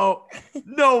okay.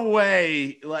 No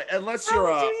way. Like, unless you're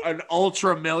an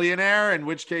ultra millionaire, in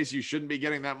which case you shouldn't be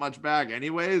getting that much back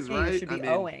anyways, right? You should be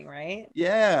owing, right?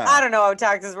 Yeah. I don't know how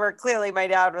taxes work. Clearly, my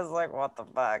dad was like, what the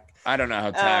fuck? I don't know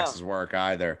how taxes work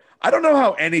either. I don't know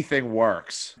how anything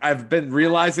works. I've been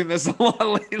realizing this a lot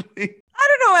lately. I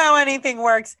don't know how anything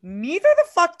works. Neither the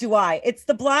fuck do I. It's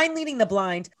the blind leading the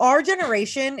blind. Our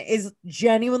generation is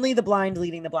genuinely the blind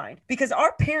leading the blind because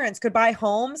our parents could buy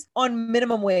homes on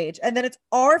minimum wage. And then it's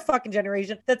our fucking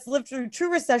generation that's lived through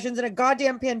 2 recessions and a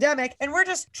goddamn pandemic. And we're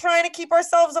just trying to keep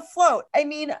ourselves afloat. I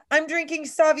mean, I'm drinking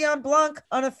Sauvignon Blanc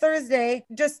on a Thursday,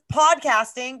 just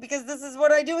podcasting because this is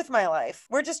what I do with my life.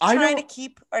 We're just trying to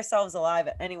keep ourselves alive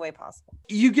any way possible.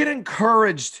 You get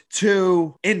encouraged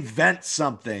to invent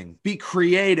something, be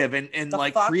creative and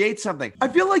like fuck? create something. I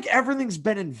feel like everything's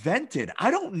been invented. I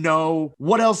don't know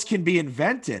what else can be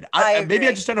invented. Maybe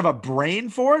I just don't have a brain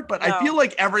for it, but I feel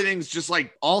like everything's just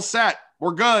like all set.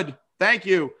 We're good. Thank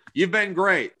you. You've been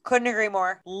great. Couldn't agree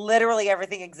more. Literally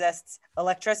everything exists.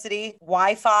 Electricity,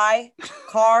 Wi-Fi,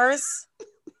 cars,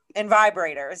 and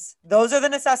vibrators. Those are the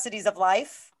necessities of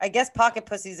life. I guess pocket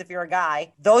pussies if you're a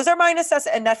guy. Those are my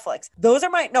necessities. And Netflix. Those are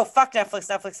no, fuck Netflix.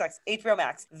 Netflix sucks. HBO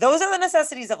Max. Those are the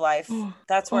necessities of life.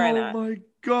 That's where I'm at. Oh my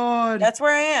God. That's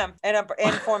where I am. And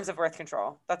forms of birth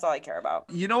control. That's all I care about.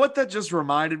 You know what that just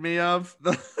reminded me of?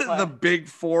 The big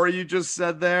four you just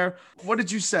said there. What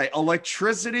did you say?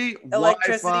 Electricity,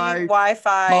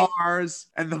 Wi-Fi, cars,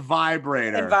 and the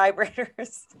vibrator. And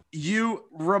vibrators. You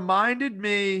reminded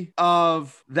me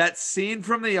of that scene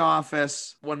from The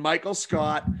Office when Michael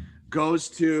Scott goes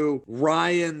to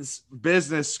Ryan's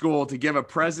business school to give a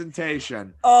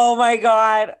presentation. Oh my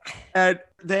God. And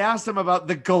they asked him about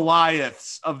the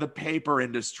Goliaths of the paper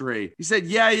industry. He said,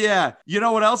 yeah. You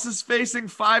know what else is facing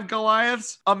 5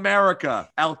 Goliaths? America,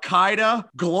 Al-Qaeda,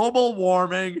 global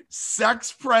warming,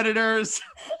 sex predators,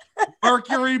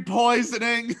 mercury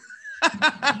poisoning.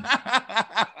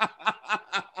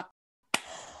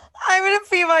 I'm gonna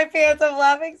pee my pants. I'm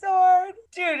laughing so hard.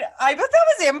 Dude, I bet that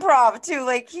was improv too.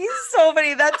 Like, he's so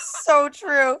funny. That's so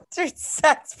true. Dude,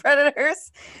 sex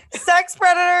predators,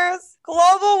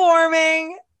 global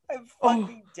warming. I'm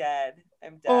fucking dead.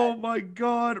 I'm dead. Oh my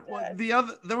God.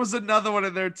 There was another one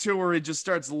in there too where he just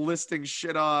starts listing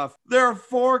shit off. There are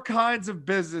 4 kinds of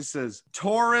businesses: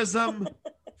 tourism,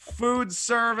 food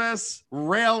service,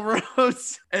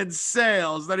 railroads, and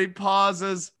sales. Then he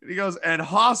pauses and he goes, and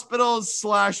hospitals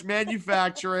 /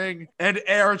 manufacturing and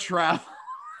air travel.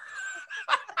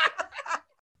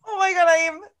 Oh my God, I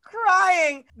am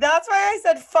crying. That's why I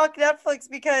said fuck Netflix,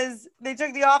 because they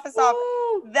took The Office off.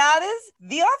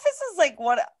 The Office is like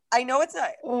what I know it's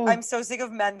not. I'm so sick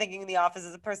of men thinking The Office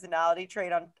is a personality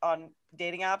trait on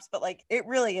dating apps, but like it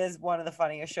really is one of the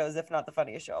funniest shows, if not the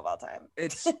funniest show of all time.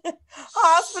 It's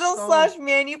hospital /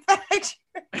 manufacturing.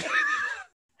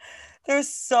 There's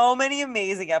so many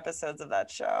amazing episodes of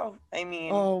that show. I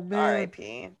mean,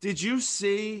 R.I.P. Did you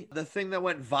see the thing that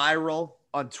went viral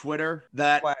on Twitter?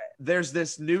 That there's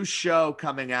this new show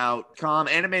coming out,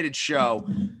 animated show,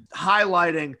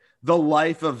 highlighting the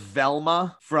life of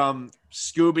Velma from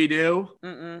Scooby-Doo.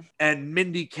 And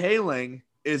Mindy Kaling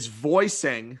is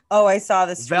voicing I saw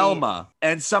this Velma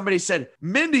tweet. And somebody said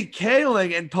Mindy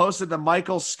Kaling and posted the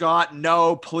Michael Scott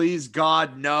no please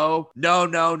God no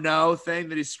thing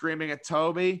that he's screaming at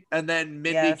Toby, and then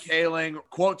Mindy Kaling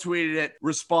quote tweeted it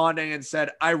responding and said,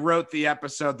 I wrote the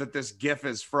episode that this gif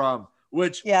is from,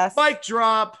 which mic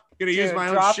drop. Gonna use my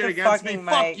own shit against me.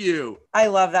 Fuck you. I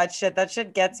love that shit. That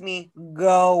shit gets me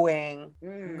going.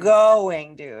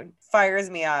 Going, dude. Fires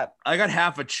me up. I got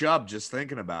half a chub just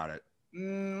thinking about it.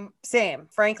 Same.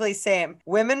 Frankly, same.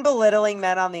 Women belittling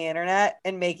men on the internet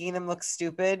and making them look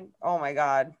stupid. Oh my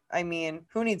God. I mean,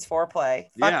 who needs foreplay?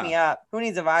 Fuck me up. Who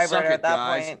needs a vibrator at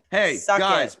that point? Hey,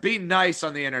 guys, be nice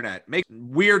on the internet. Make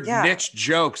weird niche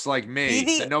jokes like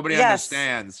me that nobody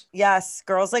understands. Yes,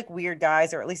 girls like weird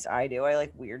guys, or at least I do. I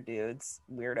like weird dudes,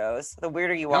 weirdos. The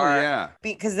weirder you are.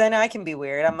 Because then I can be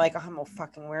weird. I'm like, I'm a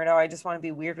fucking weirdo. I just want to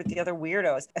be weird with the other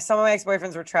weirdos. Some of my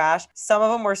ex-boyfriends were trash. Some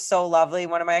of them were so lovely.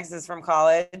 One of my exes from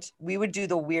college, we would do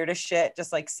the weirdest shit,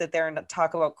 just like sit there and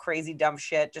talk about crazy dumb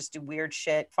shit, just do weird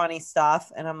shit, funny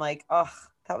stuff. And I'm like, oh,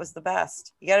 that was the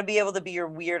best. You got to be able to be your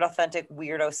weird, authentic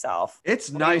weirdo self.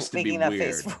 It's nice to be that weird.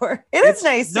 Face for. It's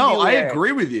nice to be weird. No, I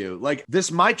agree with you. Like,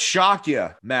 this might shock you,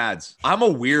 Mads. I'm a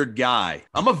weird guy.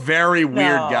 I'm a very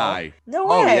weird guy. No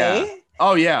way.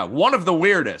 Oh, yeah. One of the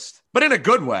weirdest, but in a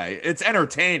good way. It's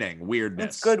entertaining weirdness.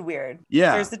 It's good weird.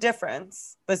 Yeah. There's the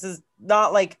difference. This is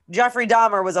not like Jeffrey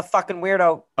Dahmer was a fucking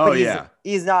weirdo.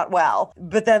 He's not well.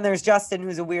 But then there's Justin,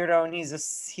 who's a weirdo, and he's a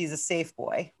safe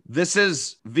boy. This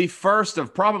is the first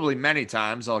of probably many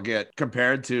times I'll get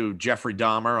compared to Jeffrey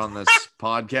Dahmer on this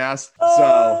podcast.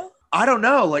 So I don't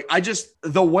know. Like,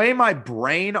 the way my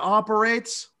brain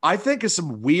operates, I think is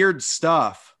some weird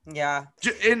stuff. Yeah.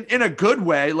 In a good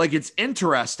way. Like, it's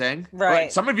interesting.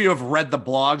 Right. Some of you have read the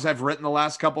blogs I've written the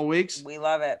last couple of weeks. We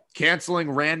love it. Canceling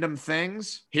random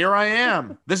things. Here I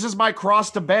am. This is my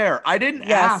cross to bear. I didn't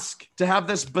ask to have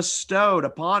this bestowed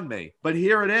upon me, but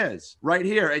here it is right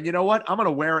here. And you know what? I'm going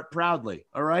to wear it proudly.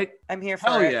 All right. I'm here for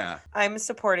it. Hell yeah. I'm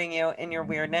supporting you in your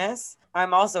weirdness.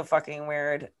 I'm also fucking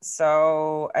weird.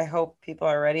 So I hope people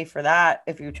are ready for that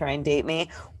if you try and date me.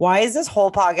 Why is this whole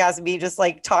podcast me just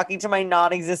like talking to my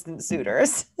non-existent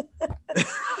suitors?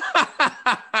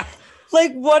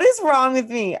 Like, what is wrong with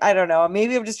me? I don't know.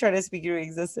 Maybe I'm just trying to speak into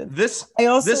existence. This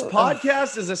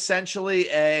podcast is essentially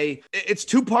it's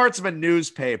two parts of a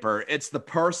newspaper. It's the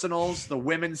personals, the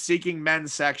women seeking men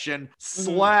section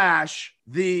slash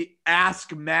the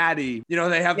Ask Maddie. You know,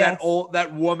 they have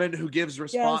that woman who gives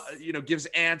gives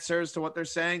answers to what they're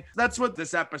saying. That's what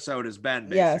this episode has been,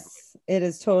 basically. Yes, it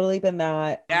has totally been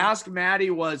that. Ask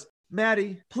Maddie was,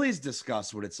 Maddie, please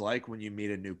discuss what it's like when you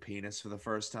meet a new penis for the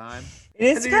first time.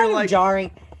 It is kind of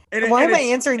jarring. Why am I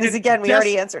answering this again? We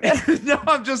already answered it. No,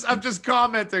 I'm just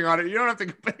commenting on it. You don't have to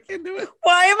go back into it.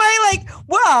 Why am I like,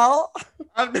 well,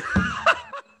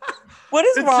 what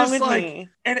is wrong with me?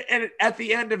 And at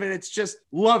the end of it, it's just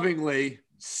lovingly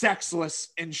sexless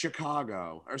in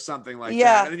Chicago or something like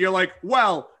that. And you're like,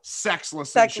 well,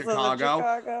 sexless in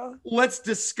Chicago. Let's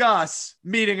discuss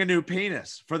meeting a new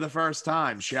penis for the first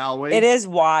time, shall we? It is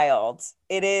wild.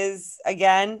 It is,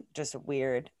 again, just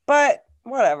weird. But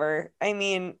whatever. I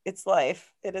mean, it's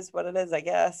life. It is what it is, I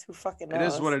guess. Who fucking knows? It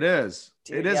is what it is.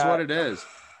 Dude, it is what it is.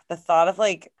 The thought of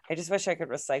like, I just wish I could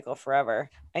recycle forever.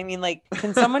 I mean, like,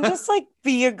 can someone just like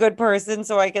be a good person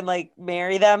so I can like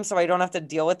marry them so I don't have to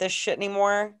deal with this shit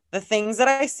anymore? The things that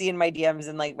I see in my DMs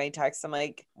and like my texts, I'm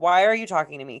like, why are you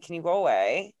talking to me? Can you go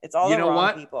away? It's all the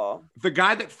wrong people. The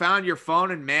guy that found your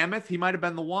phone in Mammoth, he might have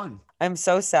been the one. I'm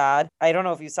so sad. I don't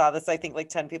know if you saw this. I think like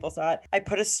 10 people saw it. I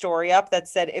put a story up that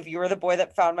said, if you were the boy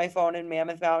that found my phone in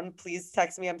Mammoth Mountain, please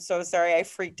text me. I'm so sorry. I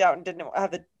freaked out and didn't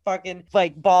have the fucking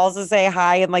like balls to say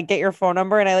hi and like get your phone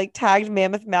number. And I like tagged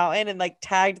Mammoth Mountain and like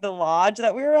tagged the lodge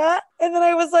that we were at. And then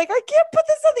I was like, I can't put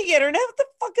this on the internet. What the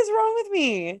fuck is wrong with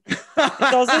me?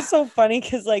 It's also so funny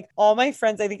because like all my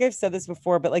friends, I think I've said this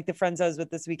before, but like the friends I was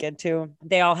with this weekend too,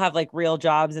 they all have like real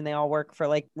jobs and they all work for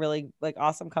like really like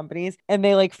awesome companies. And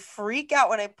they like freak out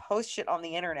when I post shit on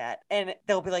the internet and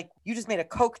they'll be like, you just made a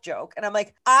Coke joke. And I'm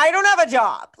like, I don't have a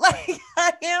job. Like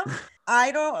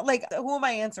I don't like, who am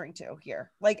I answering to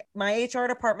here? Like my HR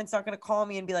department's not going to call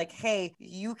me and be like, hey,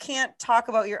 you can't talk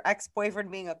about your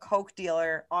ex-boyfriend being a Coke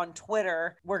dealer on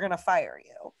Twitter. We're going to fire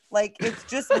you. Like, it's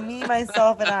just me,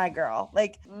 myself, and I, girl.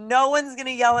 Like, no one's going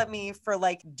to yell at me for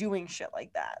like doing shit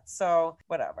like that. So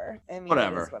whatever. I mean,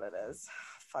 whatever. It is what it is.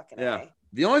 Fucking yeah. A.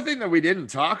 The only thing that we didn't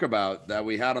talk about that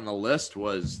we had on the list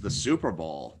was the Super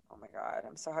Bowl. God,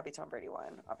 I'm so happy Tom Brady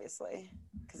won, obviously,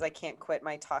 because I can't quit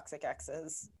my toxic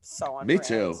exes. So on. Me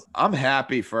too. I'm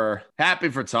happy for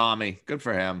Tommy. Good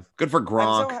for him. Good for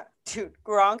Gronk. Dude,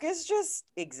 Gronk is just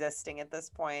existing at this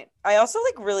point. I also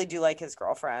like really do like his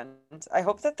girlfriend. I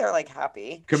hope that they're like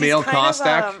happy. Camille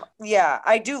Kostek. Yeah,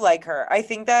 I do like her. I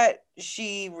think that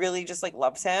she really just like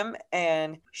loves him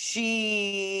and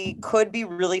she could be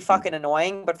really fucking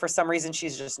annoying, but for some reason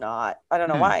she's just not. I don't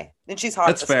know why. And she's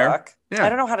hot as fuck. Yeah. I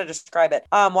don't know how to describe it.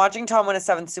 Watching Tom win a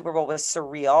 7th Super Bowl was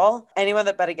surreal. Anyone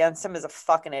that bet against him is a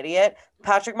fucking idiot.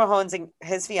 Patrick Mahomes and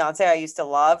his fiance I used to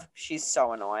love. She's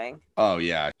so annoying. Oh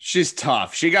yeah. She's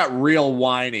tough. She got real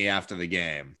whiny after the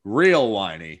game. Real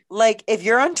whiny. Like if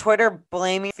you're on Twitter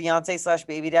blaming fiance /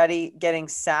 baby daddy getting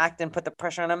sacked and put the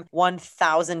pressure on him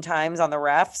 1,000 times on the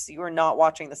refs, you were not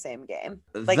watching the same game.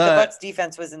 Like the Bucs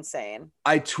defense was insane.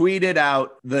 I tweeted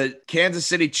out the Kansas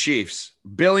City Chiefs,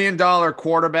 $1 billion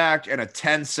quarterback and a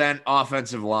 10-cent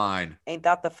offensive line. Ain't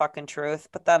that the fucking truth?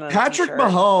 Put that on Patrick a t-shirt.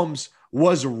 Mahomes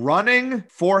was running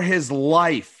for his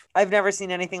life. I've never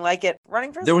seen anything like it.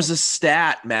 There was a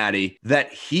stat, Maddie,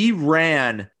 that he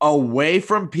ran away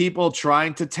from people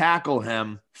trying to tackle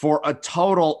him for a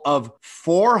total of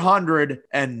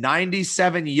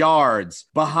 497 yards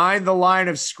behind the line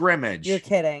of scrimmage. You're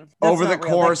kidding. Over the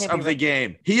course of the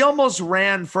game. He almost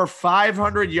ran for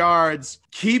 500 yards,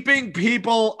 keeping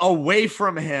people away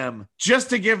from him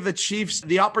just to give the Chiefs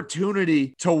the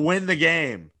opportunity to win the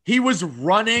game. He was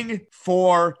running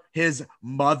for his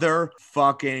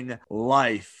motherfucking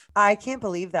life. I can't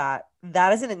believe that.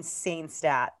 That is an insane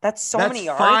stat. That's many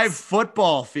yards. 5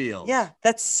 football fields. Yeah,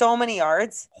 that's so many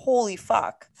yards. Holy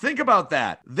fuck. Think about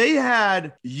that. They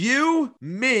had you,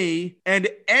 me, and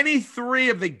any 3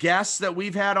 of the guests that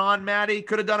we've had on, Maddie,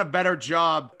 could have done a better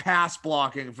job pass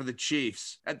blocking for the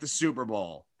Chiefs at the Super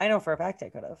Bowl. I know for a fact I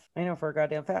could have. I know for a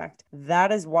goddamn fact.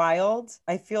 That is wild.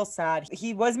 I feel sad.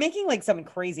 He was making like some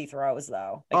crazy throws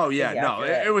though. Like, oh yeah, no,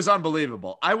 it was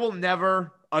unbelievable. I will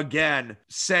never again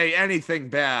say anything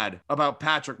bad about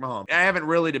Patrick Mahomes. I haven't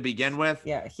really to begin with.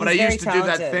 Yeah, but I used to do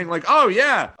that thing like, oh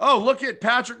yeah, oh look at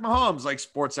Patrick Mahomes. Like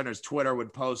SportsCenter's Twitter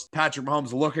would post Patrick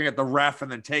Mahomes looking at the ref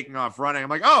and then taking off running. I'm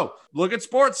like, oh, look at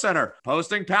SportsCenter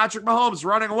posting Patrick Mahomes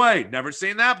running away. Never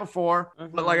seen that before.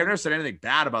 But like I never said anything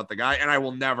bad about the guy, and I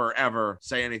will never ever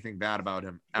say anything bad about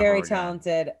him. Very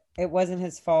talented. It wasn't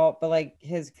his fault, but like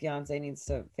his fiance needs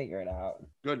to figure it out.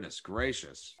 Goodness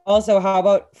gracious. Also, how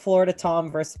about Florida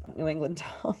Tom versus New England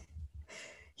Tom?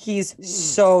 He's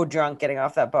so drunk getting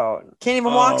off that boat. Can't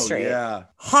even walk straight. Yeah.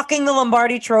 Hucking the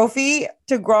Lombardi trophy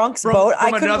to Gronk's boat.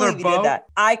 I couldn't believe he did that.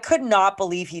 I could not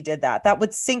believe he did that. That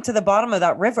would sink to the bottom of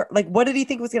that river. Like, what did he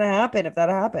think was going to happen if that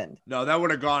happened? No, that would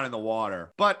have gone in the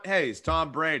water. But hey, it's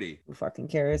Tom Brady. Who fucking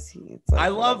cares? It's like,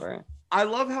 I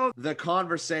love how the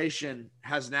conversation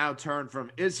has now turned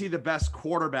from is he the best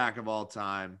quarterback of all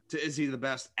time to is he the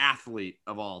best athlete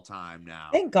of all time now?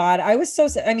 Thank God. I was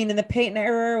in the Peyton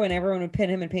era, when everyone would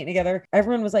pin him and Peyton together,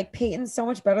 everyone was like, Peyton's so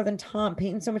much better than Tom.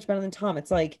 Peyton's so much better than Tom.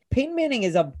 It's like Peyton Manning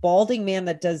is a balding man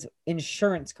that does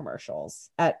insurance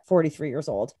commercials at 43 years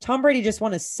old. Tom Brady just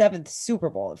won his 7th Super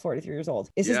Bowl at 43 years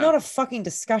old. This is not a fucking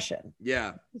discussion.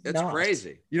 Yeah, it's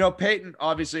crazy. You know, Peyton,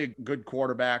 obviously a good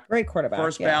quarterback. Great quarterback.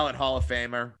 First ballot Hall of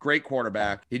Famer. Great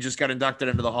quarterback. He just got inducted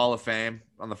into the Hall of Fame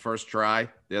on the first try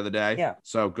the other day. Yeah.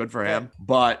 So good for him.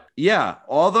 But yeah,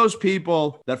 all those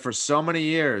people that for so many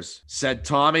years said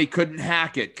Tommy couldn't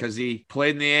hack it because he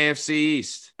played in the AFC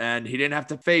East and he didn't have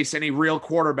to face any real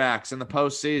quarterbacks in the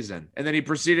postseason. And then he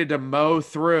proceeded to mow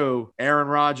through Aaron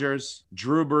Rodgers,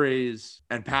 Drew Brees,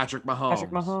 and Patrick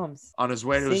Mahomes on his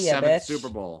way to his 7th Super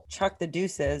Bowl. Chuck the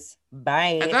deuces.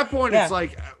 Bye. At that point, it's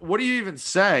like, what do you even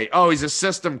say? Oh, he's a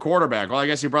system quarterback. Well, I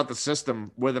guess he brought the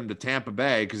system with him to Tampa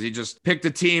Bay because he just picked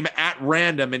a team at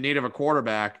random in need of a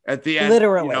quarterback at the end,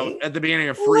 literally, at the beginning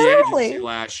of free agency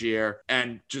last year,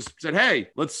 and just said, "Hey,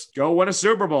 let's go win a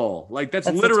Super Bowl." Like that's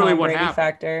literally what happened.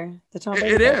 Factor. The Tom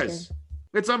Brady it factor. Is.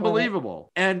 It's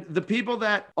unbelievable. And the people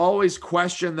that always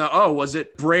question was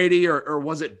it Brady or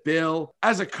was it Bill?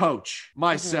 As a coach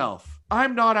myself,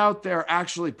 I'm not out there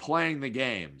actually playing the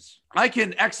games. I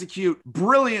can execute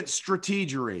brilliant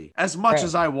strategery as much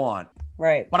as I want.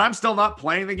 Right. But I'm still not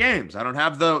playing the games. I don't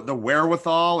have the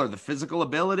wherewithal or the physical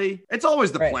ability. It's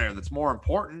always the player that's more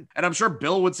important. And I'm sure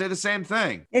Bill would say the same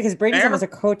thing. Yeah, because Brady's almost a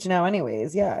coach now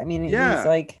anyways. Yeah. I mean, he's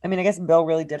like, I guess Bill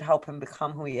really did help him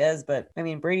become who he is. But I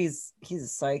mean, he's a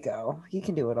psycho. He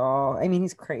can do it all. I mean,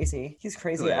 he's crazy. He's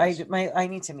crazy. Really I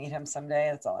need to meet him someday.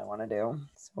 That's all I want to do.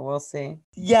 So we'll see.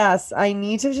 Yes, I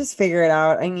need to just figure it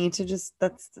out.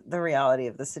 That's the reality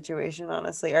of the situation,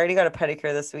 honestly. I already got a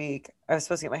pedicure this week. I was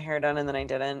supposed to get my hair done and then I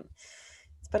didn't.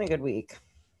 It's been a good week.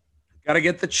 Got to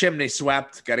get the chimney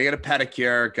swept. Got to get a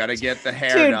pedicure. Got to get the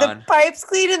hair done. The pipes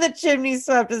cleaned and the chimney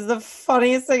swept is the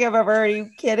funniest thing I've ever heard. Are you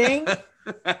kidding?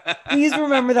 Please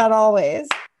remember that always.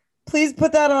 Please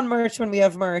put that on merch when we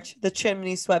have merch. The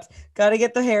chimney swept. Got to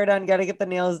get the hair done. Got to get the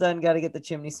nails done. Got to get the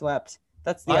chimney swept.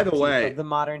 That's the upkeep of the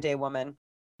modern day woman.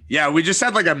 Yeah, we just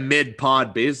had like a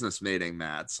mid-pod business meeting,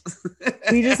 Mats.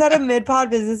 We just had a mid-pod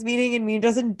business meeting and me and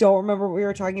Justin don't remember what we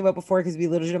were talking about before because we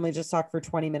legitimately just talked for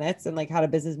 20 minutes and like had a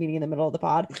business meeting in the middle of the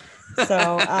pod.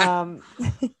 So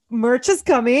merch is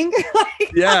coming.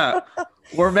 Yeah,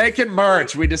 we're making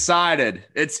merch. We decided.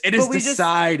 It is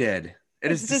decided.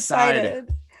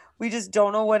 We just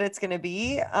don't know what it's going to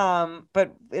be,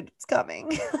 but it's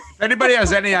coming. If anybody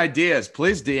has any ideas,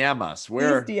 please DM us.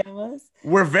 We're very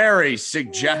we're very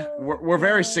suggestible. We're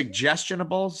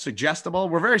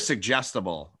very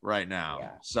suggestible right now.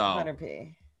 Yeah, so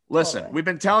 100p. Listen, we've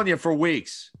been telling you for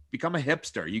weeks, become a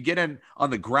hipster. You get in on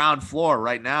the ground floor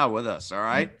right now with us. All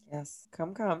right. Yes.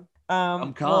 Come. Come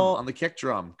on the kick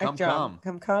drum.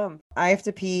 Come. I have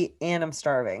to pee and I'm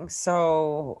starving.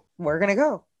 So we're going to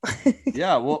go.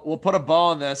 Yeah, we'll put a bow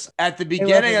on this. At the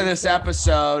beginning of this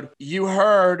episode, you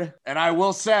heard, and I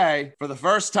will say for the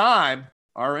first time,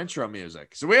 our intro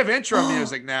music. So we have intro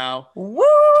music now. Woo!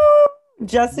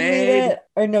 Justin made it.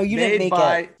 Or no, you didn't make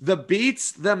it. The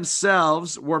beats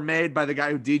themselves were made by the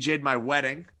guy who DJ'd my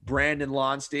wedding, Brandon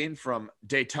Lonstein from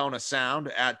Daytona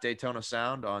Sound, at Daytona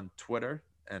Sound on Twitter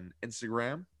and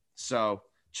Instagram. So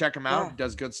check him out. He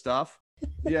does good stuff.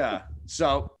 Yeah.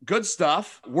 So good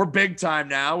stuff. We're big time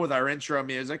now with our intro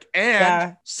music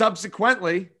and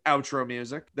subsequently outro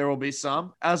music. There will be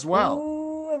some as well.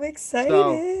 Ooh, I'm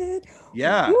excited. So,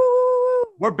 yeah. Woo.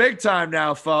 We're big time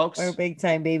now, folks. We're big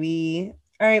time, baby.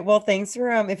 All right. Well, thanks for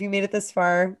if you made it this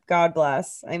far, God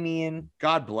bless. I mean,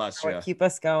 God bless you. Keep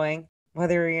us going.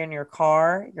 Whether you're in your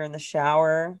car, you're in the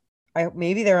shower.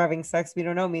 Maybe they're having sex. We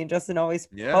don't know. Me and Justin always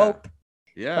hope.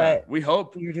 Yeah, but we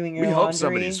hope you're doing your hope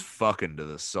somebody's fucking to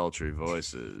the sultry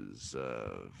voices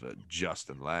of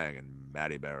Justin Lang and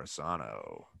Maddie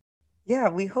Barisano. Yeah,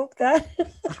 we hope that.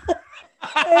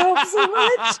 I hope so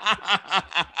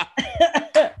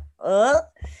much.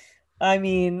 I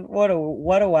mean, what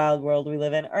a wild world we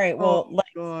live in. All right, well,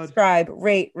 subscribe,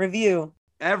 rate, review.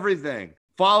 Everything.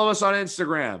 Follow us on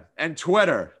Instagram and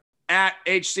Twitter at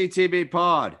HCTB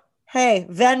Pod. Hey,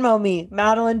 Venmo me,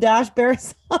 Madeline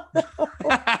Bears.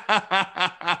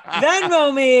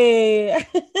 Venmo me.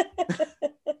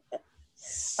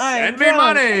 Send me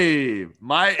money.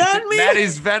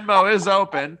 Maddie's Venmo is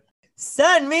open.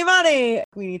 Send me money.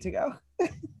 We need to go.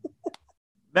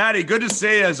 Maddie, good to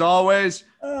see you as always.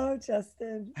 Oh,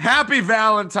 Justin. Happy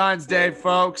Valentine's Day,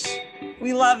 folks.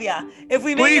 We love ya. If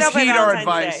we make Please it up by heed our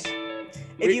Valentine's advice. Day.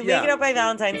 If you make it up by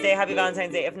Valentine's Day, happy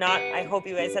Valentine's Day. If not, I hope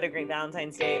you guys had a great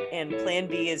Valentine's Day. And Plan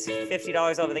B is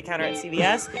 $50 over the counter at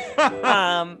CVS.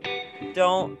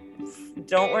 Don't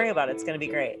worry about it. It's going to be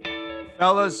great.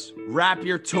 Fellas, wrap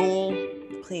your tool.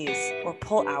 Please. Or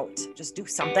pull out. Just do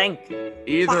something.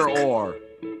 Either or.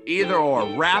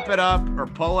 Wrap it up or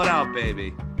pull it out,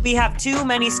 baby. We have too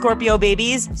many Scorpio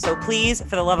babies. So please,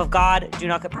 for the love of God, do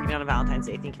not get pregnant on Valentine's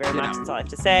Day. Thank you very much. That's all I have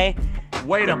to say.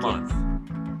 Wait a month.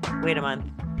 All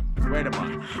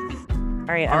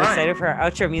right, I'm excited for our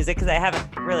outro music because I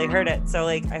haven't really heard it. So,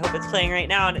 I hope it's playing right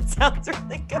now and it sounds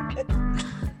really good.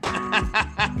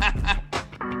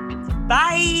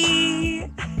 Bye.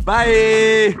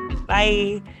 Bye.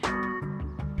 Bye.